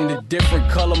street in a different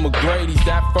color McGrady's.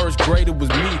 That first grader was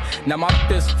me. Now my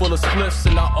fist full of spliffs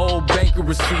and the old banker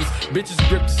receipts. Bitches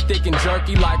grip the stick and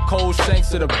jerky like cold shanks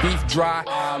to the beef dry.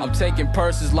 I'm taking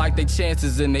purses like they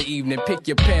chances in the evening. Pick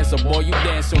your pants up, boy, you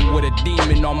dancing with a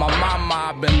demon. On my mama,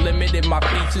 I've been limited. My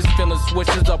features feeling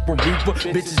switches up a reaper.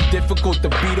 Bitches difficult to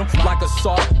beat them like a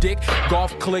soft dick.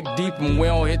 Golf click deep and we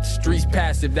don't hit the streets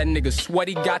passive. That nigga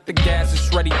sweaty got the gas and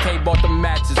shreddy K bought the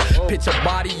matches. Pitch a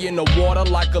body in the water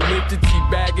like a lifted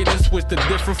teabag it and switch to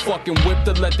different fucking whip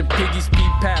to let the piggy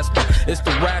speed past me. It's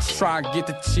the rash trying to get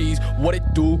the cheese. What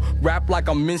it do? Rap like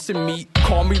I'm mincing meat.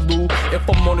 Call me Lou. If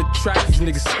I'm on the track, these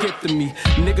niggas skip to me.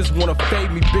 Niggas wanna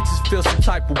fade me, bitches feel some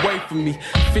type of way from me.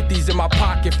 50s in my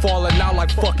pocket, falling out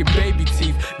like fucking baby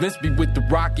teeth. Vince be with the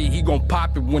rocket, he gon'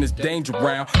 pop it when it's danger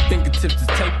round. Fingertips to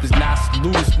tape is not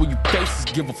salutes. When you faces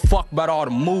give a fuck about all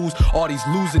the moves all these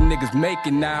losing niggas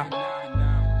making now.